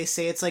conceived they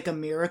say it's like a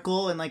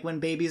miracle, and like when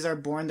babies are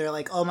born they're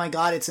like, oh my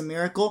god, it's a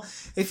miracle.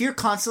 If you're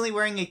constantly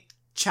wearing a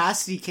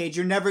chastity cage,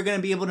 you're never going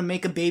to be able to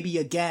make a baby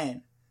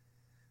again.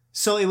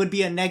 So it would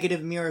be a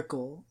negative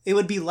miracle. It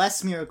would be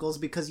less miracles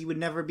because you would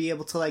never be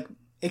able to like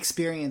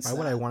experience Why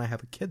would I want to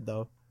have a kid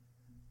though?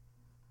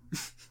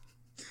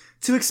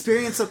 to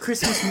experience a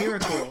Christmas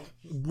miracle.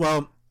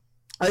 Well,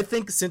 I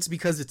think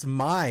because it's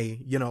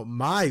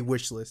my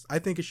wish list, I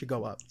think it should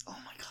go up. Oh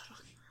my god.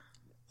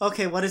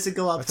 Okay, what does it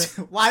go up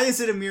to? Why is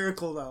it a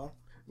miracle though?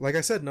 Like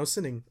I said, no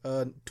sinning.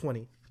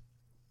 20.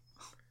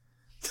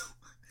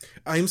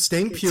 I am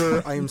staying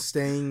pure. I am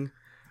staying.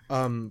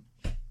 I'm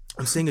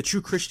staying a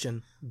true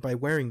Christian by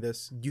wearing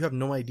this. You have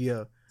no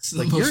idea. It's the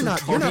Like most you're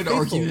not retarded faithful.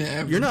 argument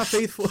ever. You're not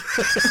faithful.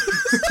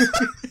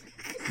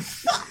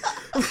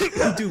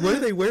 Dude, what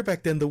did they wear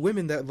back then? The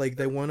women that like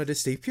they wanted to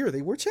stay pure,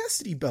 they wore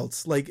chastity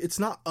belts. Like it's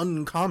not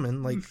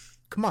uncommon. Like,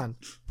 come on.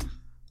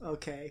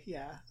 Okay,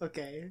 yeah,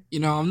 okay. You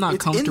know, I'm not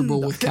It's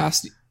comfortable in with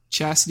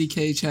chastity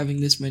cage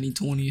having this many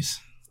 20s.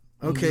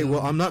 Okay, well,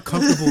 I'm not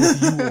comfortable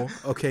with you all,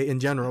 okay, in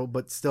general,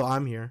 but still,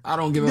 I'm here. I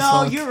don't give a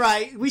No, fuck. you're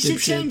right. We should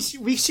Dipshit. change.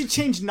 We should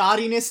change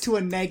naughtiness to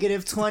a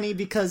 -20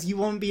 because you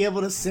won't be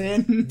able to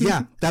sin.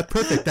 Yeah, that's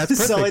perfect. That's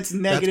perfect. So it's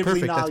negatively That's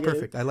perfect. negative. That's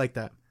perfect. I like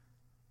that.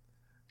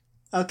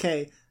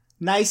 Okay,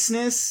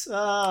 niceness.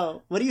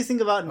 What do you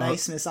think about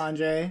niceness,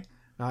 Andre?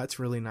 No, it's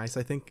really nice.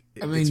 I think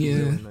I mean, it's yeah.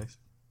 really nice.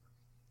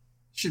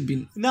 Should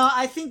be. No,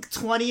 I think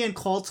 20 and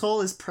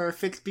Coltol is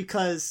perfect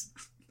because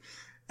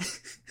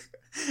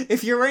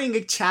if you're wearing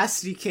a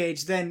chastity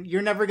cage, then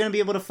you're never gonna be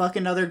able to fuck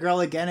another girl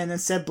again, and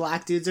instead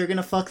black dudes are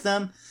gonna fuck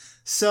them.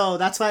 So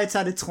that's why it's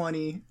at a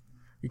 20.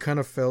 You kind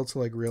of failed to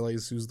like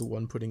realize who's the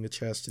one putting the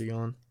chastity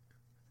on.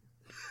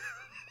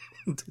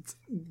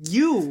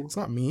 You. It's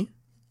not me.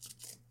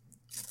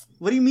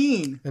 What do you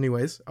mean?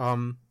 Anyways,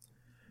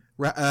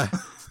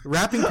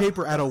 wrapping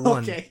paper at a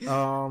 1. Okay.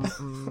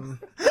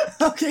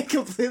 Okay,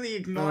 completely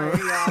ignore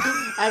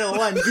at a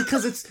 1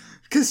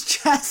 because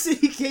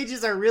chastity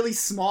cages are really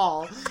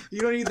small. You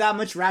don't need that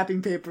much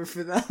wrapping paper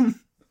for them.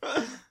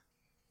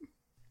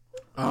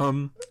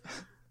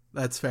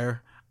 That's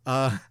fair.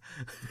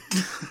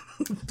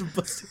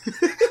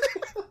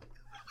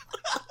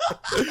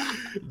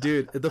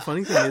 Dude, the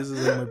funny thing is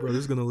like my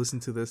brother's gonna listen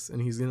to this and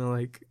he's gonna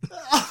like.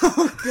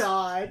 Oh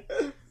God,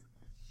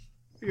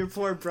 your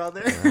poor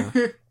brother.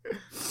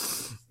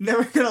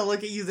 Never gonna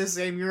look at you the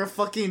same. You're a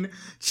fucking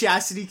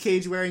chastity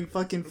cage wearing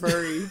fucking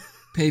furry.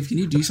 Pave, can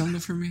you do something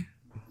for me?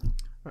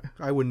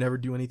 I would never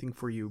do anything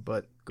for you,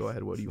 but go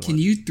ahead. What do you want? Can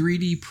you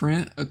 3D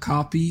print a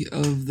copy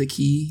of the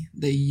key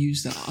they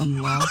use to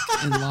unlock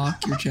and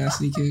lock your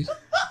chastity cage?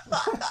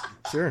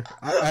 Sure.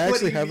 I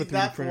actually have a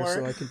 3D printer,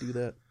 so I can do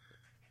that.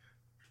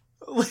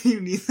 What do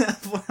you need that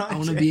for, Andre? I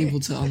want to be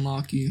able to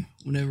unlock you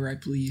whenever I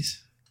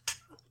please.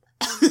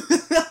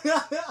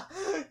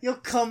 You'll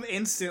come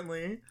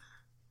instantly.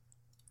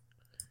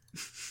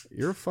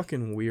 You're a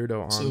fucking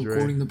weirdo, Andre. So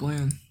according to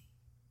plan.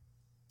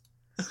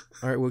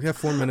 Alright, we have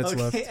 4 minutes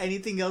left.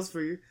 Anything else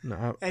for you?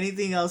 No.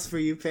 Anything else for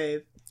you,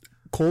 Pave?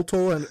 Cold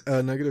toll and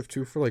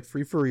 -2 for like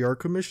free furry art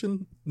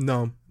commission?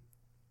 No.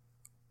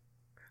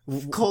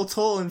 Cold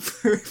toll and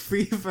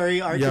free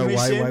furry art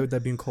commission? Yeah, why would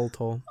that be in cold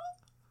toll?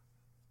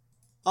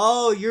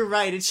 Oh, you're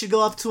right. It should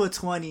go up to a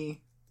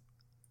 20.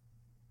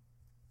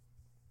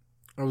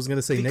 I was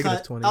gonna say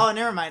 -20. Oh,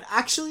 never mind.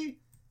 Actually,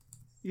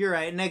 you're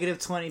right.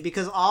 -20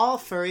 because all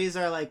furries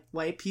are like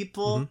white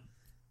people,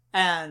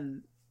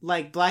 and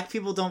like black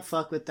people don't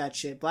fuck with that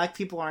shit. Black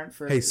people aren't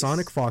furries. Hey,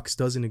 Sonic Fox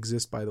doesn't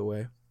exist, by the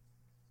way.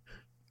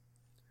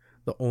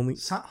 The only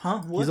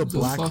What? He's a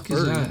black fuck furry.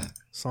 is that?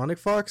 Sonic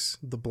Fox,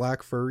 the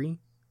black furry,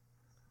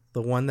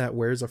 the one that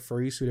wears a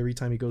furry suit every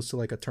time he goes to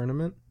like a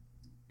tournament.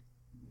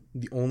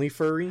 The only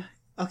furry.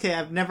 Okay,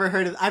 I've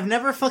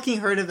never fucking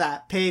heard of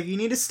that. Pave, you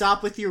need to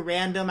stop with your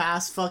random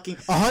ass fucking.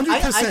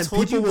 100%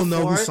 people will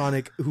know who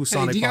Sonic Hey,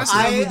 Fox do you guys is.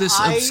 know who this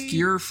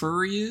obscure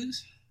furry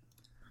is?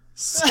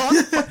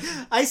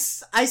 I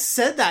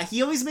said that.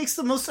 He always makes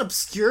the most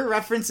obscure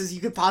references you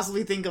could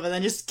possibly think of and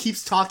then just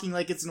keeps talking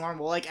like it's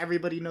normal, like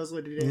everybody knows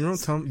what it is.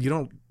 You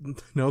don't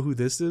know who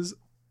this is?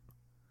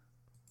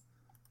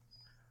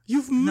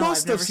 You No,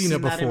 must I've have never seen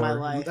it that in my before.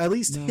 life. At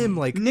least him,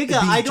 like, Nigga, being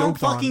I don't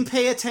joked on. fucking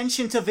pay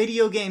attention to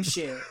video game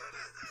shit.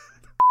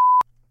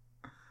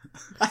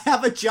 I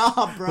have a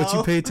job, bro. But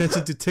you pay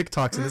attention to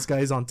TikToks, and this guy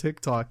is on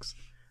TikToks.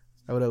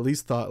 I would at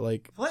least thought,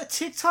 like... What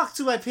TikTok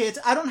do I pay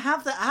attention? I don't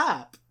have the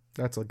app.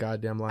 That's a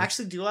goddamn lie.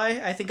 Actually, do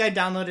I? I think I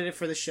downloaded it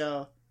for the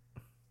show.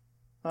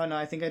 Oh no,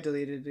 I think I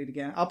deleted it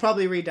again. I'll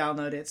probably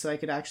re-download it so I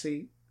could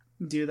actually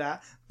do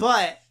that.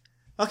 But,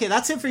 okay,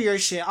 that's it for your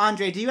shit.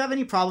 Andre, do you have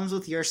any problems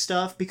with your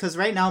stuff? Because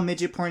right now,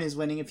 midget porn is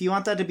winning. If you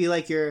want that to be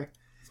like your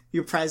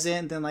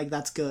present, then like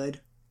that's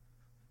good.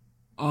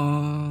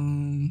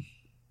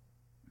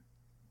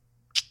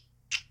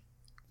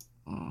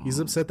 He's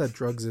upset that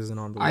drugs isn't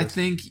on the list. I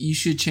think you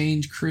should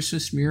change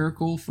Christmas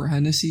Miracle for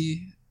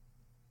Hennessy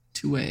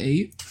to an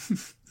 8.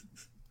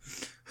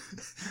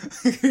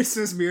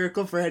 Christmas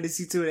Miracle for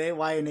Hennessy to an 8.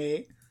 Why an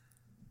 8?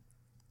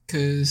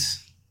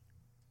 Because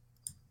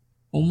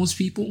homeless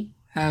people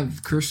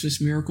have Christmas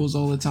miracles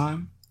all the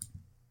time.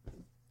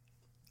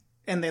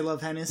 And they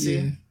love Hennessy.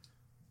 Yeah.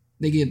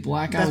 They get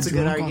blackout That's a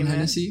good drunk on argument.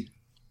 Hennessy.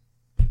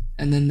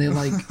 And then they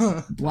like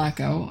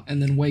black out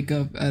and then wake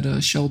up at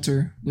a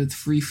shelter with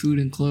free food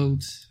and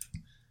clothes.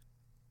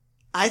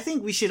 I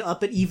think we should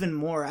up it even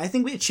more. I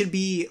think it should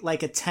be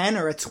like a 10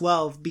 or a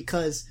 12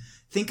 because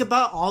think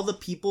about all the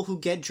people who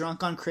get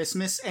drunk on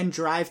Christmas and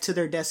drive to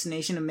their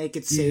destination and make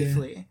it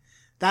safely.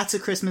 That's a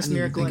Christmas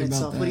miracle in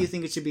itself. What do you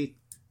think it should be?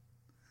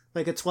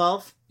 Like a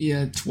 12?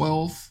 Yeah,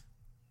 12.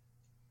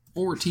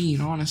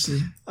 14, honestly.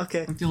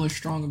 Okay. I'm feeling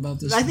strong about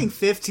this. I think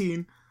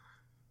 15.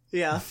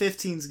 Yeah,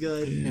 15's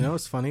good. You know,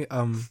 it's funny.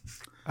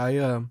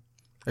 I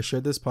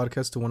shared this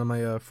podcast to one of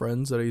my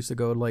friends that I used to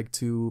go like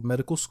to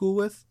medical school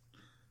with,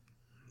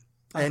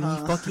 and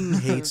he fucking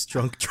hates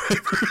drunk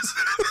drivers.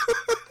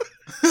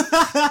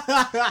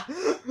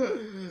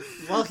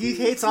 Well, he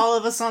hates all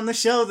of us on the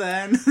show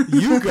then.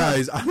 You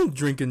guys, I don't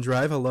drink and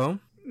drive. Hello.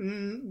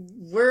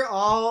 We're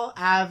all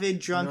avid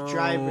drunk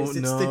drivers.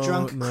 It's the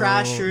drunk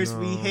crashers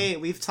we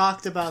hate. We've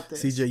talked about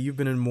this. CJ, you've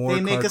been in more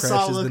car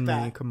crashes than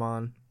me. Come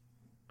on.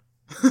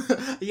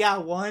 Yeah,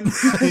 one.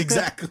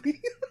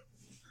 Exactly.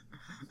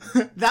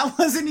 That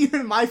wasn't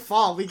even my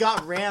fault. We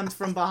got rammed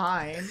from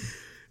behind.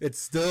 It's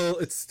still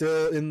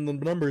in the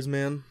numbers,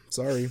 man.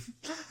 Sorry.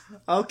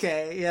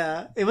 Okay,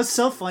 yeah. It was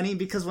so funny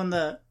because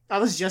I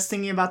was just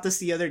thinking about this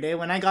the other day.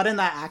 When I got in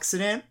that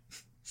accident,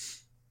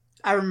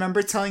 I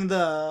remember telling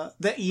the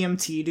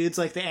EMT dudes,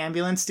 like the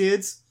ambulance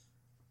dudes,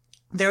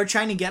 they were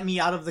trying to get me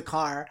out of the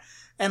car.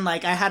 And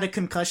like I had a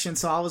concussion,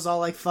 so I was all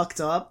like fucked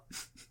up.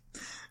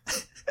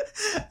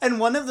 And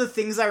one of the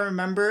things I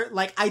remember,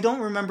 like, I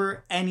don't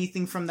remember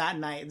anything from that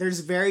night. There's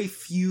very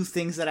few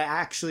things that I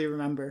actually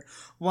remember.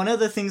 One of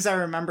the things I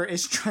remember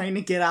is trying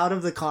to get out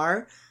of the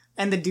car,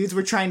 and the dudes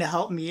were trying to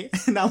help me.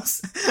 And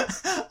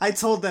I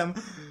told them,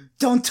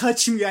 don't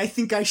touch me, I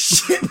think I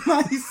shit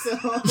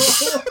myself.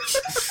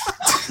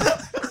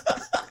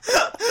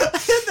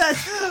 And then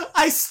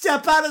I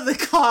step out of the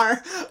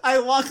car, I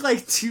walk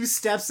like 2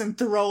 steps and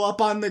throw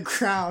up on the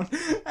ground.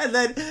 And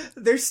then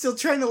they're still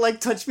trying to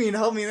like touch me and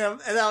help me. And I'm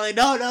like,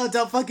 no,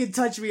 don't fucking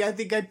touch me. I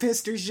think I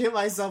pissed or shit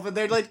myself. And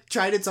they're like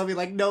trying to tell me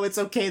like, no, it's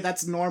okay.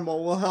 That's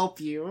normal. We'll help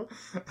you.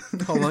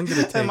 How long did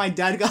it take? And my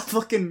dad got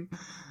fucking...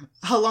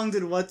 How long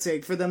did what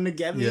take for them to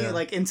get me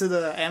like into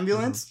the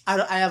ambulance?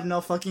 I have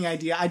no fucking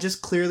idea. I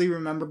just clearly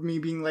remember me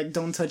being like,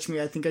 don't touch me.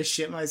 I think I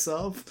shit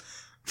myself.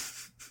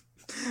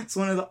 It's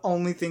one of the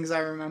only things I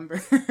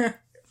remember.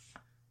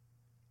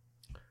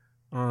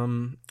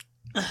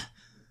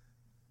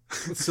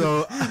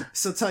 So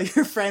tell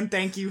your friend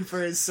thank you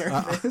for his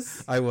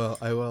service. I will.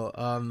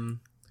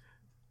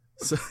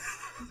 So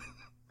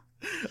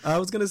I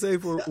was gonna say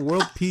for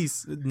world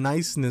peace,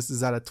 niceness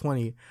is at a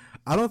 20.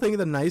 I don't think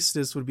the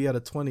niceness would be at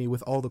a 20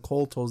 with all the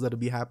cold tolls that would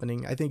be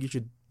happening. I think you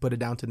should put it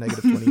down to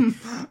negative 20.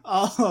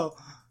 Oh,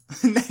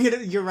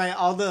 negative. You're right.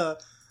 All the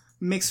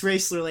mixed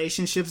race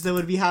relationships that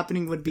would be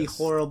happening would be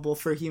horrible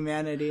for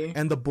humanity.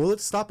 And the bullet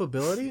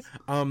stoppability,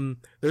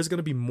 there's going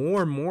to be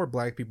more and more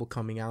black people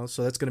coming out,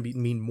 so that's going to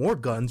mean more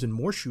guns and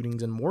more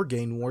shootings and more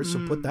gang wars,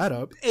 so put that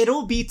up.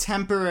 It'll be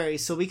temporary,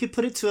 so we could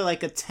put it to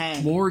like a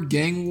 10. More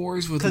gang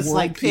wars with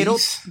world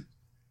peace?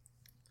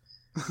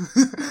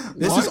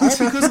 This is all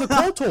because of the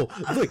cold toll.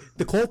 Look,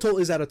 the cold toll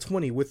is at a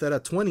 20. With that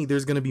at 20,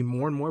 there's going to be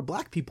more and more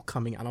black people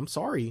coming out. I'm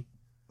sorry.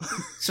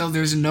 So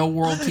there's no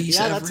world peace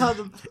ever? That's how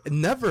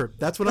Never.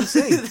 That's what I'm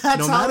saying.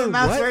 That's how the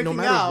math's working no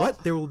matter out.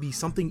 what, there will be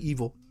something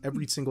evil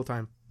every single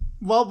time.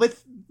 Well,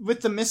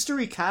 with the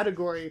mystery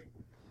category,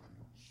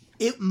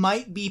 it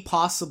might be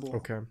possible.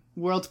 Okay.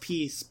 World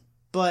peace.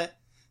 But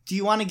do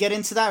you want to get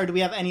into that, or do we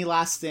have any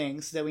last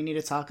things that we need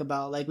to talk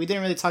about? Like, we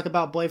didn't really talk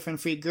about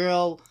boyfriend free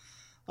girl.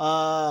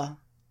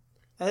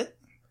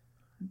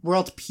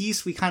 World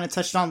peace, we kind of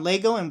touched on.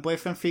 Lego and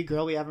boyfriend free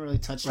girl, we haven't really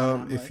touched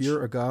on that if much.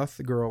 you're a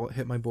goth girl,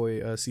 hit my boy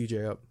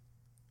CJ up.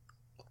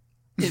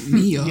 Hit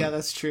me up. Yeah,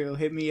 that's true.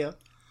 Hit me up.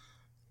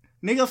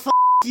 Nigga,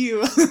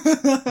 you.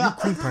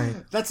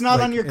 That's not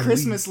on your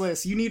Christmas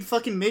list. You need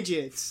fucking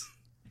midgets.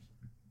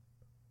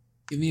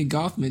 Give me a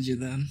goth midget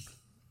then.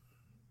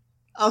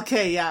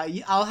 Okay, yeah.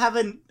 I'll have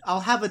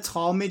a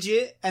tall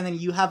midget, and then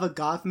you have a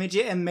goth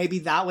midget, and maybe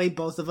that way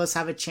both of us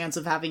have a chance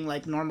of having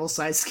like normal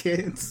sized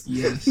kids.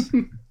 Yes.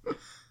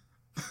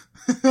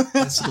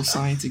 That's little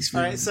science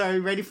experiment. All right, so are we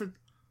ready for?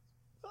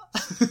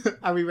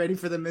 Are we ready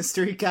for the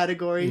mystery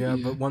category? Yeah,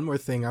 but one more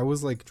thing. I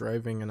was like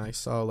driving and I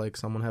saw like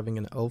someone having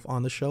an elf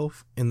on the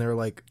shelf in their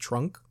like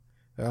trunk.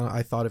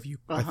 I thought of you.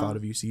 I thought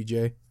of you,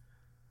 CJ.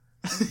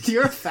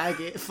 You're a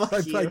faggot.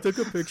 Fuck you. I took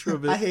a picture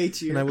of it. I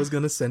hate you. And I was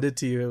gonna send it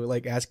to you,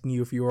 like asking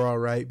you if you were all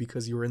right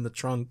because you were in the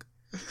trunk.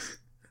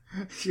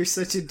 You're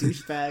such a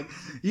douchebag.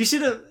 You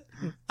should have.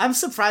 I'm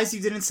surprised you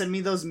didn't send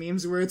me those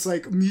memes where it's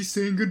like me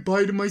saying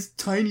goodbye to my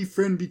tiny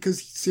friend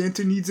because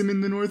Santa needs him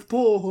in the North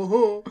Pole. Ho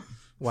ho.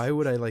 Why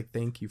would I like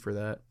thank you for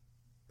that?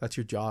 That's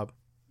your job.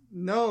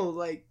 No,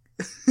 like,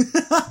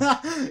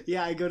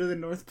 yeah, I go to the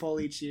North Pole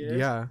each year.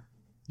 Yeah,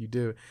 you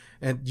do,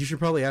 and you should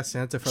probably ask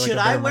Santa for. Like, should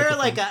a I better wear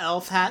microphone. like an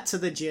elf hat to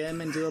the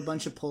gym and do a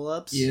bunch of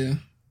pull-ups? Yeah.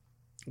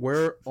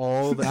 Wear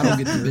all the. That'll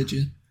get the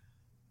midget.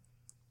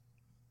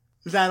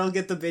 That'll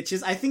get the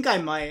bitches. I think I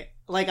might.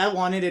 Like, I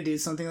wanted to do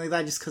something like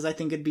that just because I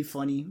think it'd be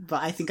funny.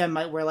 But I think I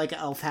might wear, like, an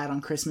elf hat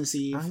on Christmas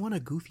Eve. I want a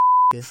goofy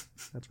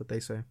That's what they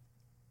say.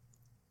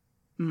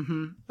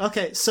 Mm-hmm.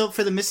 Okay, so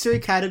for the mystery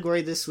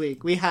category this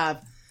week, we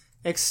have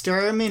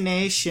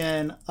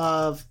extermination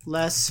of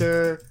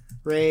lesser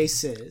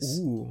races.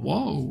 Ooh.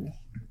 Whoa.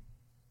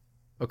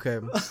 Okay.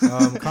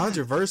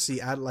 Controversy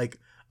at, like,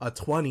 a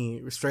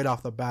 20 straight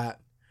off the bat.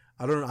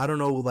 I don't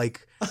know,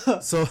 like...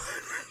 So,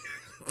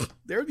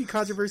 there would be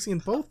controversy in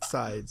both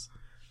sides.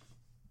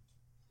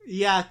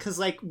 Yeah, because,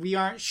 like, we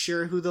aren't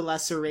sure who the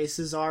lesser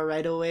races are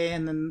right away,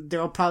 and then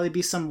there'll probably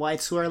be some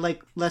whites who are,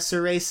 like,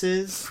 lesser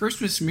races.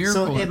 Christmas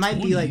miracle. So it might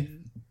 20. be, like...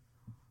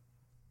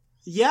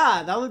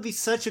 Yeah, that would be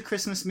such a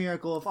Christmas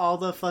miracle if all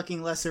the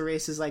fucking lesser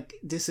races, like,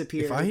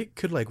 disappeared. If I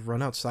could, like,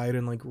 run outside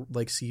and,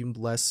 like see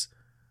less,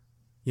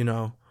 you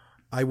know,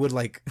 I would,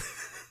 like...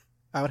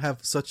 I would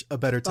have such a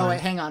better time. Oh,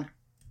 wait, hang on.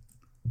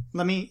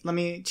 Let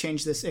me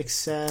change this,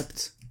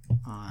 except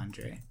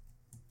Andre.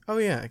 Oh,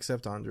 yeah,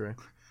 except Andre.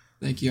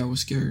 Thank you, I was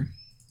scared.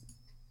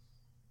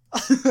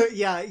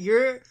 Yeah,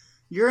 you're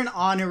an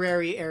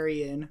honorary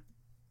Aryan.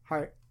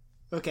 Heart.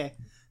 Okay.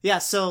 Yeah,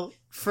 so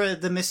for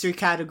the mystery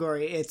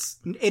category,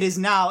 it is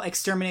now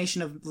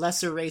extermination of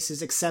lesser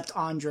races except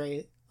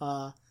Andre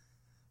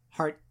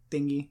heart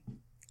thingy.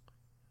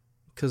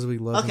 Because we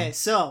love him. Okay,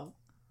 so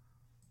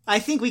I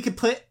think we could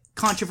put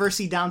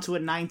controversy down to a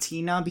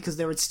 19 now because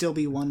there would still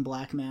be one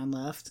black man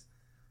left.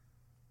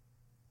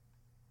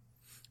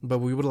 But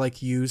we would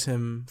like use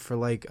him for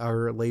like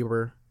our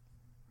labor.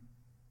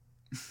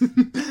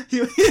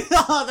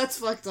 Oh, that's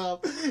fucked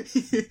up.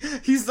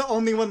 He's the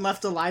only one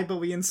left alive, but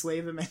we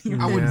enslave him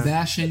anyway. I would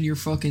bash in your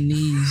fucking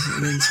knees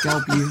and then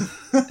scalp you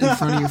in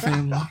front of your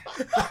family.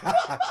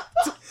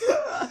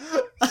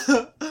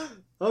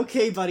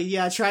 Okay, buddy.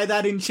 Yeah, try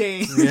that in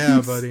chains.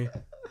 Yeah, buddy.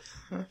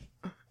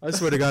 I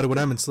swear to God, when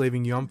I'm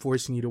enslaving you, I'm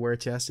forcing you to wear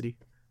chastity.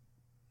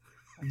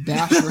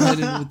 Bash your head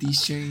in with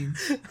these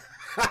chains.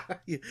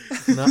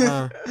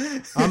 Nuh-uh.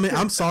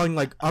 I'm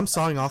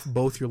sawing off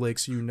both your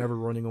legs so you're never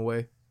running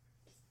away.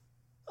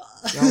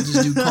 Y'all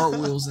just do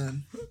cartwheels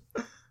then.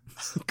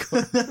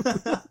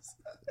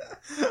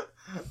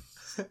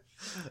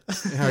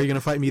 How are you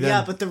gonna fight me then?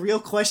 Yeah, but the real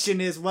question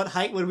is, what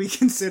height would we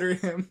consider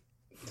him?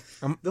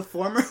 The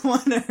former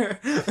one, or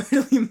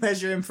do we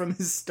measure him from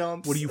his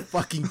stumps? What do you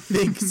fucking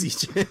think,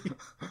 CJ?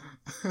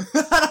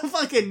 I don't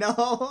fucking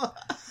know.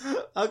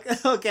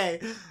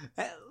 Okay.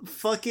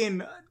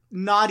 Fucking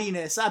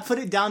naughtiness. I put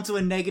it down to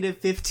a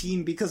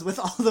 -15 because with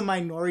all the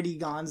minority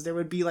gons, there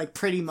would be like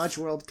pretty much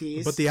world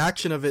peace. But the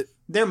action of it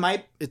there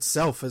might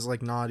itself is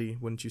like naughty,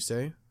 wouldn't you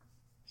say?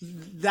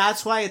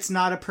 That's why it's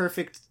not a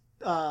perfect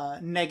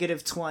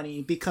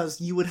 -20, because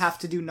you would have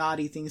to do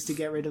naughty things to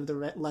get rid of the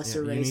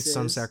lesser races. You need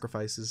some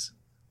sacrifices.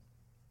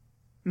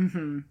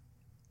 Mm-hmm.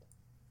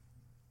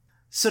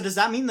 So does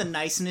that mean the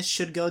niceness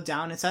should go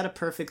down? It's at a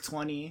perfect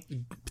 20.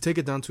 Take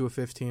it down to a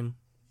 15.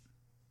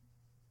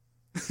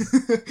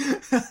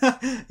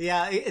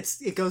 Yeah,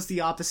 it goes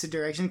the opposite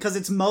direction because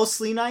it's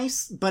mostly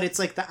nice, but it's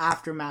like the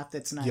aftermath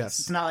that's nice. Yes.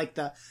 It's not like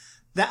the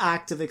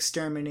act of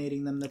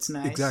exterminating them that's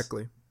nice.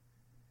 Exactly.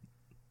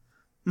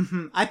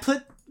 Mm-hmm. I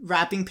put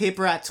wrapping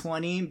paper at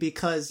 20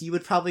 because you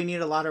would probably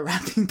need a lot of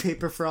wrapping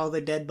paper for all the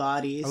dead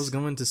bodies. I was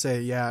going to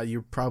say, yeah,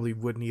 you probably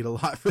would need a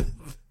lot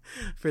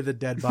for the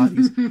dead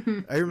bodies.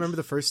 I remember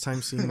the first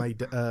time seeing my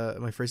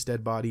first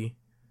dead body,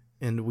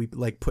 and we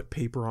like put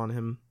paper on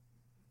him,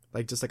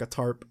 like just like a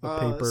tarp of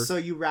paper. So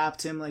you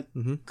wrapped him like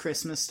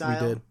Christmas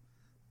style. We did.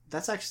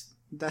 That's actually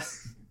that.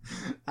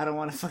 I don't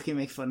want to fucking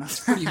make fun of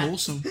that. Pretty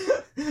wholesome.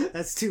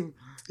 That's too.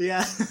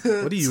 Yeah.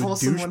 What are you,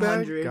 wholesome douchebag?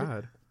 100.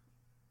 God.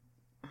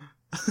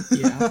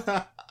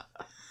 Yeah.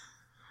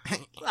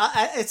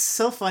 It's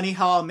so funny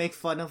how I'll make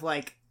fun of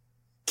like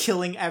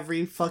killing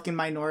every fucking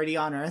minority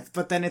on Earth,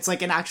 but then it's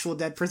like an actual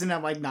dead person. And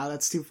I'm like, nah,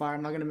 that's too far.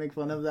 I'm not gonna make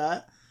fun of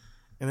that.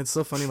 And it's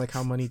so funny, like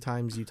how many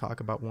times you talk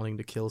about wanting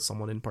to kill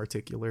someone in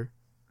particular,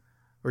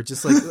 or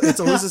just like it's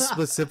always a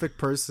specific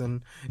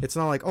person. It's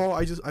not like, oh,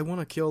 I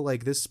want to kill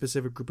like this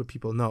specific group of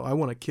people. No, I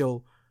want to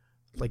kill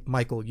like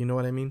Michael. You know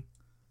what I mean?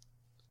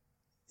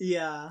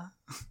 Yeah.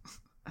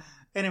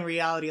 And in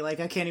reality, like,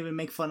 I can't even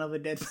make fun of a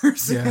dead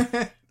person.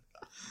 Yeah.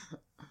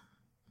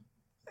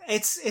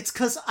 It's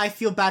because I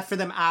feel bad for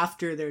them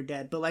after they're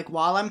dead. But, like,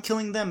 while I'm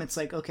killing them, it's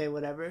like, okay,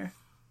 whatever.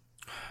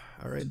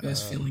 All right. The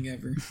best feeling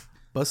ever.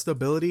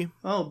 Bustability.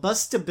 Oh,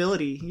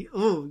 bustability.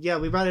 Ooh, yeah,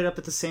 we brought it up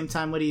at the same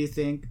time. What do you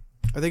think?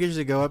 I think it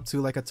should go up to,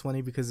 like, a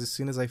 20, because as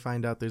soon as I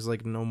find out there's,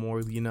 like, no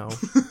more, you know.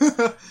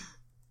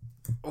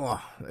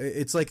 Oh,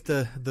 it's like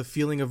the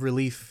feeling of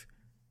relief.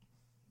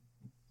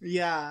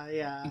 Yeah.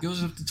 It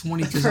goes up to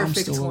 20 because I'm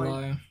still 20.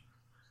 alive.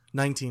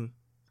 19.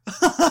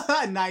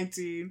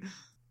 19.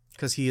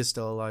 Because he is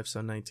still alive, so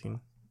 19.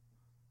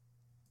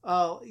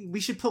 Oh, we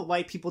should put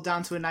white people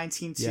down to a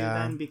 19 too,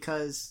 then,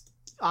 because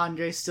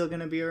Andre's still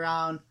gonna be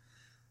around.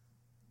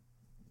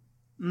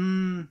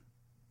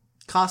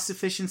 Cost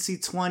efficiency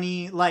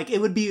 20. Like, it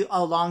would be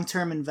a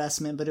long-term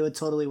investment, but it would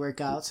totally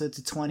work out, so it's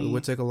a 20. It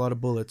would take a lot of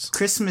bullets.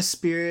 Christmas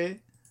spirit.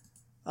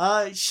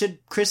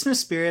 Should Christmas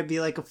spirit be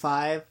like a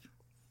 5?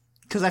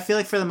 Because I feel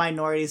like for the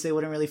minorities, they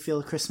wouldn't really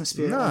feel Christmas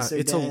spirit once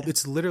they're dead.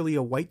 It's literally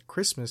a white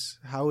Christmas.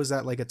 How is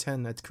that like a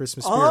 10? That's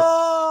Christmas spirit.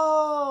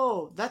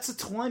 Oh! That's a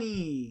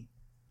 20.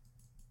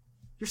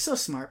 You're so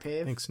smart,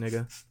 Pave. Thanks,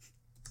 nigga.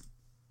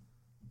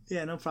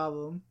 Yeah, no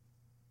problem.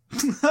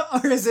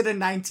 Or is it a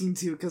 19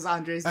 too? Because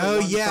Andre's the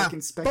one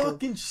fucking speckled.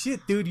 Fucking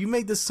shit, dude. You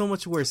made this so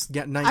much worse.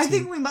 Yeah, 19.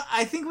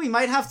 I think we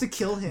might have to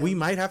kill him. We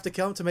might have to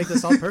kill him to make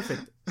this all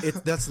perfect.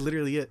 That's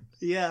literally it.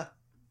 Yeah.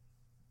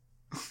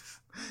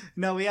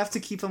 No, we have to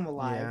keep him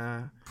alive.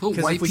 Yeah.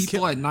 Put white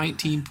people at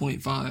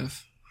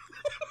 19.5.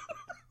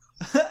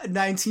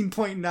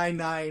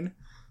 19.99.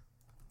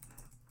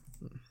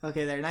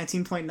 Okay, there.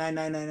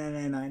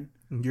 19.999999.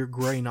 You're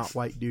gray, not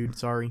white, dude.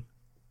 Sorry.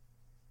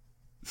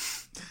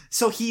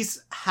 So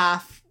he's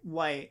half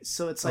white,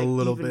 so it's like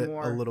a bit,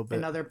 more. A little bit.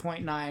 Another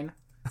 0.9.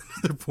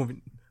 Another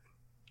point.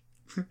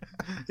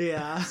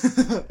 Yeah.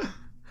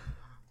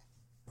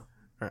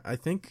 I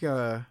think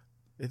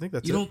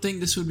that's You don't think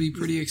this would be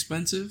pretty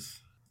expensive?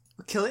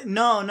 Kill it?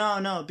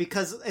 No,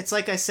 because it's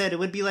like I said, it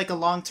would be like a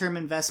long-term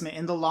investment.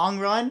 In the long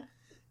run,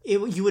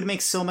 you would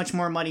make so much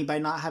more money by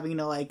not having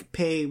to like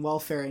pay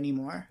welfare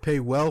anymore.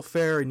 Pay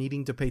welfare and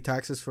needing to pay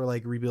taxes for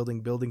like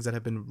rebuilding buildings that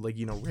have been like,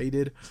 you know,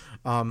 raided.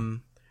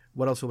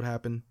 What else would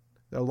happen?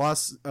 A lot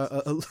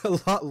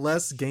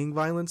less gang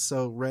violence,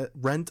 so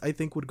rent I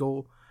think would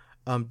go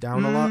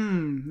down a lot.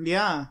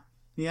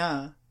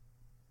 Yeah.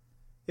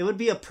 It would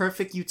be a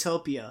perfect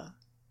utopia.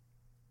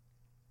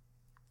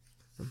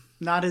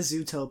 Not a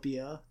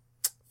Zootopia.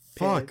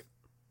 Fuck.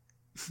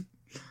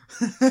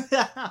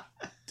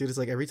 Dude, it's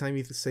like every time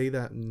you say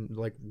that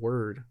like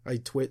word, I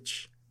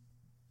twitch.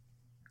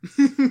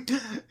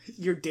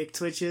 Your dick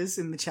twitches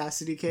in the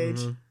chastity cage.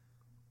 Mm-hmm.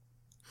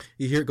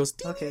 You hear it goes.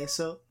 Ding! Okay,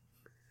 so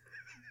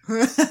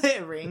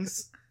it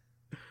rings.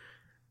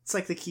 It's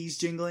like the keys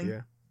jingling.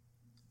 Yeah.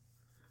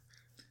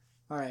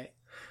 All right.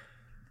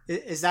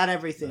 Is that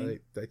everything?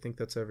 I think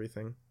that's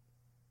everything.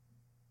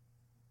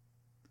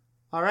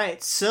 All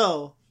right.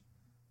 So,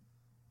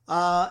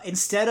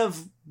 instead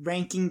of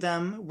ranking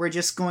them, we're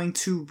just going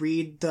to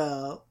read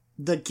the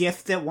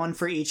gift that won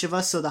for each of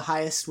us, so the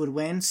highest would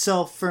win.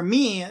 So for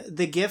me,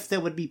 the gift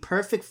that would be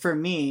perfect for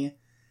me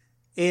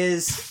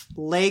is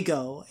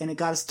Lego, and it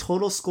got a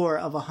total score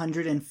of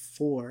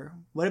 104.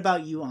 What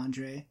about you,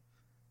 Andre?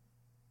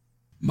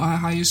 My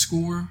highest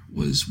score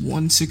was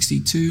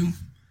 162,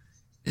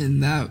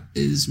 and that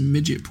is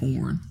midget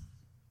porn.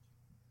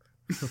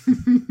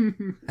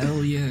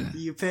 Hell yeah.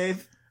 You,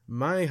 Pave?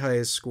 My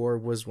highest score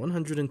was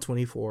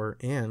 124,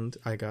 and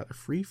I got a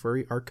free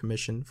furry art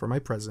commission for my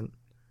present.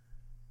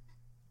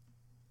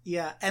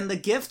 Yeah, and the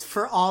gift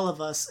for all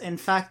of us, in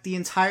fact, the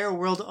entire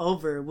world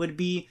over, would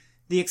be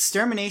the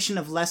extermination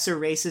of lesser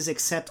races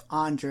except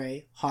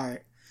Andre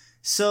Hart.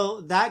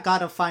 So that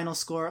got a final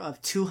score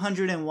of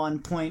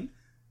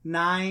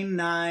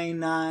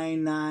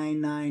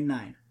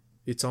 201.999999.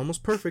 It's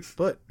almost perfect,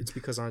 but it's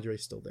because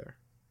Andre's still there.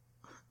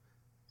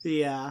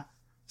 Yeah.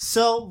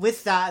 So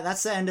with that,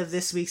 that's the end of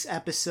this week's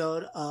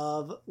episode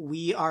of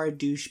We Are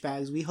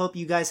Douchebags. We hope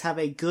you guys have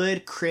a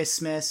good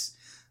Christmas.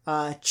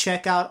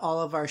 Check out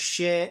all of our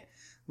shit.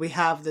 We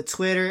have the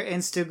Twitter,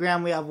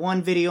 Instagram. We have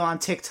one video on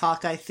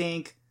TikTok, I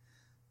think.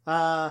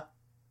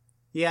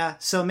 Yeah.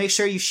 So make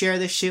sure you share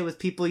this shit with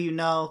people you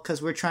know,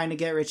 because we're trying to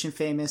get rich and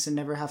famous and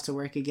never have to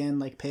work again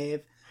like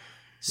Pave.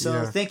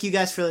 So Thank you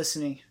guys for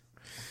listening.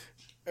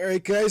 All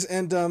right, guys,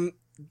 and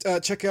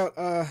check out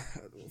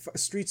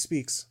Street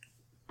Speaks,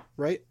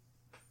 right?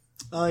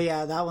 Oh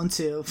yeah, that one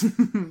too.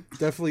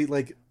 Definitely,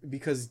 like,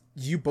 because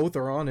you both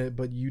are on it,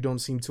 but you don't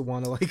seem to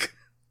want to like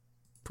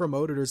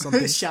promote it or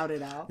something. Shout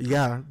it out.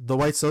 Yeah, the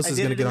white sauce is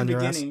gonna get on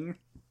your ass.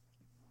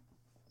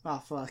 Oh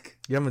fuck!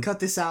 You haven't cut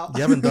this out.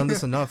 You haven't done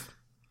this enough.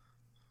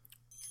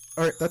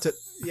 All right, that's it.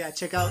 Yeah,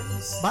 check out.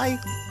 Bye.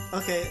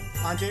 Okay,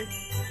 Andre.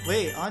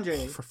 Wait,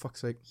 Andre. For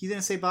fuck's sake. He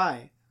didn't say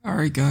bye. All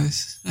right,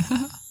 guys.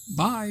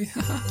 Bye.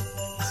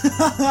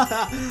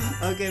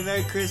 Okay,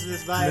 Merry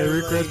Christmas. Bye. Merry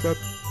everybody. Christmas.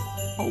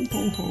 Ho,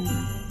 ho, ho.